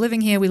love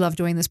living here. We love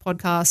doing this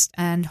podcast.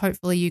 And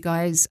hopefully you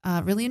guys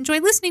really enjoy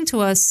listening to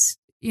us,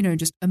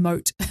 just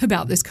emote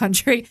about this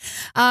country.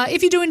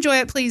 If you do enjoy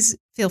it, please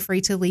feel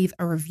free to leave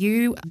a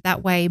review.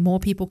 That way more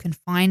people can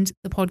find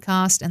the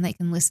podcast and they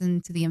can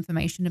listen to the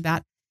information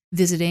about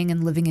visiting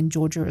and living in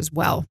Georgia as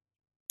well.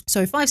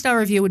 So 5-star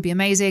review would be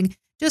amazing.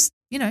 Just,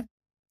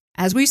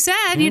 as we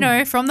said,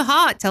 from the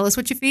heart, tell us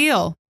what you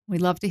feel.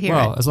 We'd love to hear it.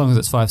 Well, as long as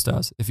it's 5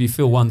 stars. If you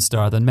feel 1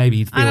 star, then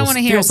maybe I don't want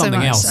to hear something so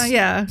much. else.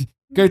 Yeah.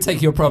 Go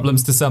take your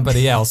problems to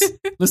somebody else.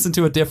 Listen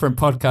to a different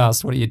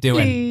podcast. What are you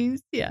doing?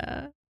 Please,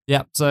 yeah.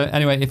 Yeah. So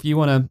anyway, if you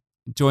want to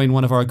join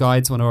one of our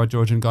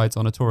Georgian guides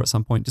on a tour at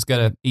some point, just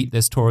go to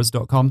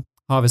eatthistours.com.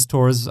 Harvest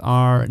tours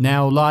are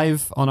now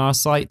live on our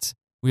site.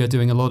 We are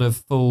doing a lot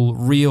of full,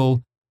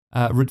 real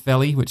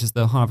Rutveli, which is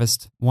the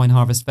wine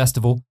harvest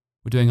festival.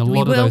 We're doing a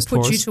lot of those tours. We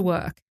will put you to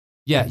work.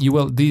 Yeah, you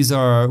will.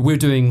 We're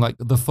doing like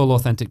the full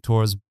authentic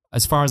tours.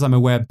 As far as I'm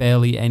aware,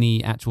 barely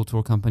any actual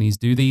tour companies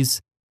do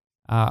these.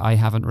 I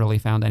haven't really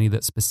found any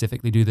that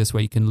specifically do this,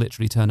 where you can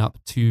literally turn up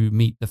to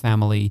meet the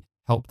family,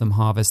 help them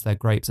harvest their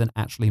grapes, and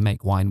actually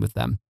make wine with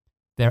them.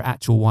 Their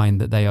actual wine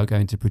that they are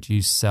going to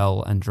produce,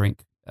 sell, and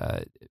drink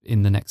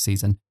in the next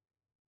season.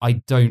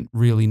 I don't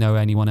really know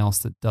anyone else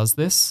that does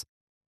this.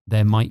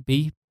 There might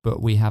be,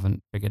 but we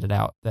haven't figured it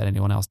out that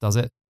anyone else does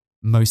it.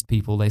 Most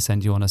people, they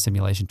send you on a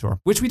simulation tour,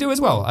 which we do as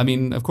well. I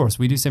mean, of course,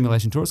 we do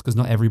simulation tours because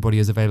not everybody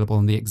is available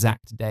on the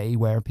exact day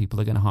where people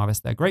are going to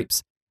harvest their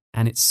grapes.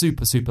 And it's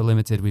super, super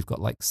limited. We've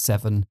got like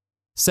seven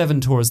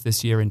tours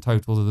this year in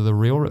total, the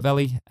real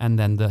Rutveli and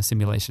then the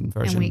simulation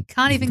version. And we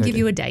can't even give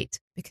you a date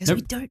because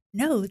we don't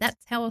know.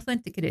 That's how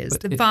authentic it is.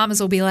 The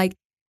farmers will be like,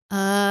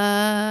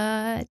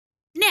 now.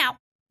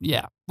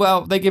 Yeah.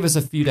 Well, they give us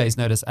a few days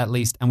notice at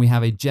least, and we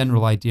have a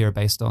general idea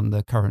based on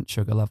the current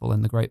sugar level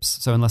in the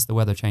grapes. So unless the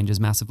weather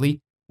changes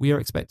massively, we are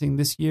expecting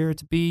this year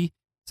to be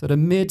sort of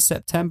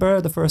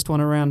mid-September, the first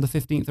one around the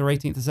 15th or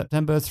 18th of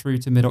September through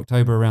to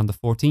mid-October around the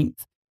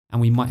 14th.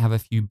 And we might have a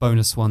few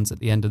bonus ones at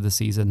the end of the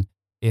season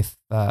if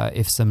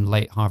some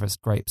late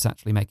harvest grapes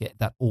actually make it.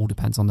 That all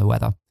depends on the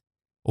weather.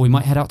 Or we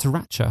might head out to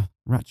Ratcha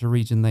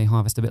region. They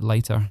harvest a bit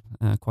later,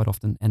 quite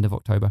often end of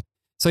October.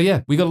 So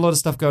yeah, we got a lot of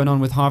stuff going on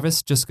with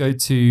harvest. Just go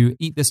to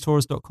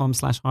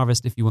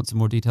eatthistours.com/harvest if you want some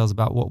more details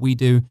about what we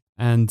do,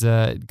 and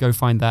go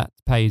find that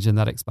page, and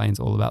that explains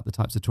all about the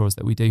types of tours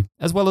that we do,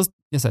 as well as,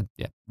 yes,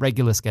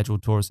 regular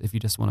scheduled tours if you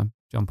just want to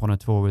jump on a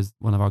tour with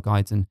one of our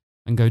guides and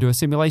go do a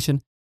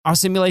simulation. Our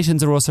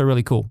simulations are also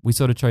really cool. We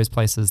sort of chose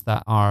places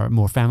that are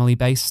more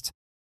family-based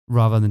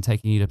rather than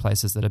taking you to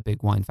places that are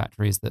big wine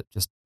factories that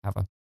just have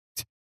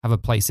a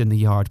place in the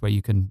yard where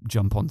you can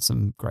jump on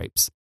some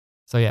grapes.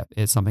 So yeah,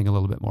 it's something a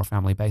little bit more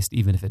family-based,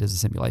 even if it is a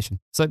simulation.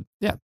 So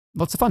yeah,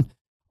 lots of fun.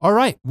 All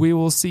right, we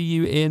will see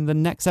you in the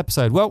next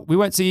episode. Well, we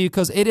won't see you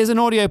because it is an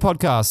audio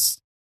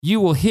podcast.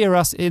 You will hear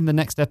us in the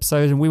next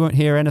episode, and we won't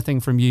hear anything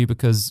from you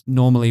because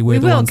normally we're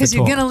the ones that talk. We will, because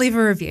you're going to leave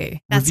a review.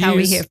 That's how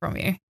we hear from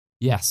you.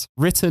 Yes,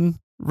 written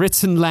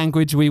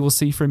language we will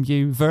see from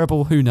you.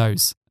 Verbal, who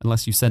knows,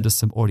 unless you send us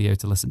some audio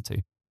to listen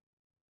to.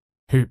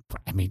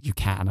 You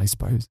can, I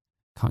suppose.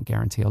 Can't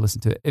guarantee I'll listen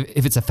to it.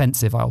 If it's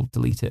offensive, I'll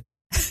delete it.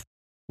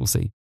 We'll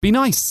see. Be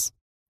nice.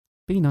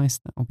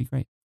 That will be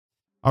great.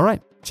 All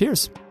right.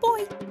 Cheers.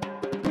 Bye.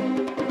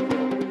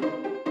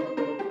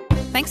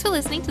 Thanks for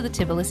listening to the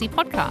Tbilisi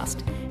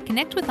Podcast.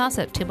 Connect with us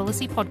at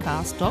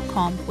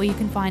tbilisipodcast.com, where you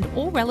can find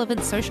all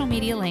relevant social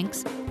media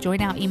links,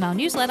 join our email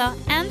newsletter,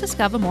 and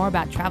discover more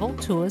about travel,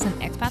 tours, and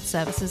expat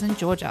services in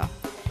Georgia.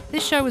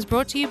 This show was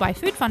brought to you by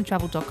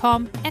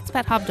foodfuntravel.com,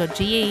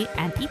 expathub.ge,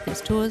 and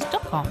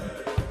eatthistours.com.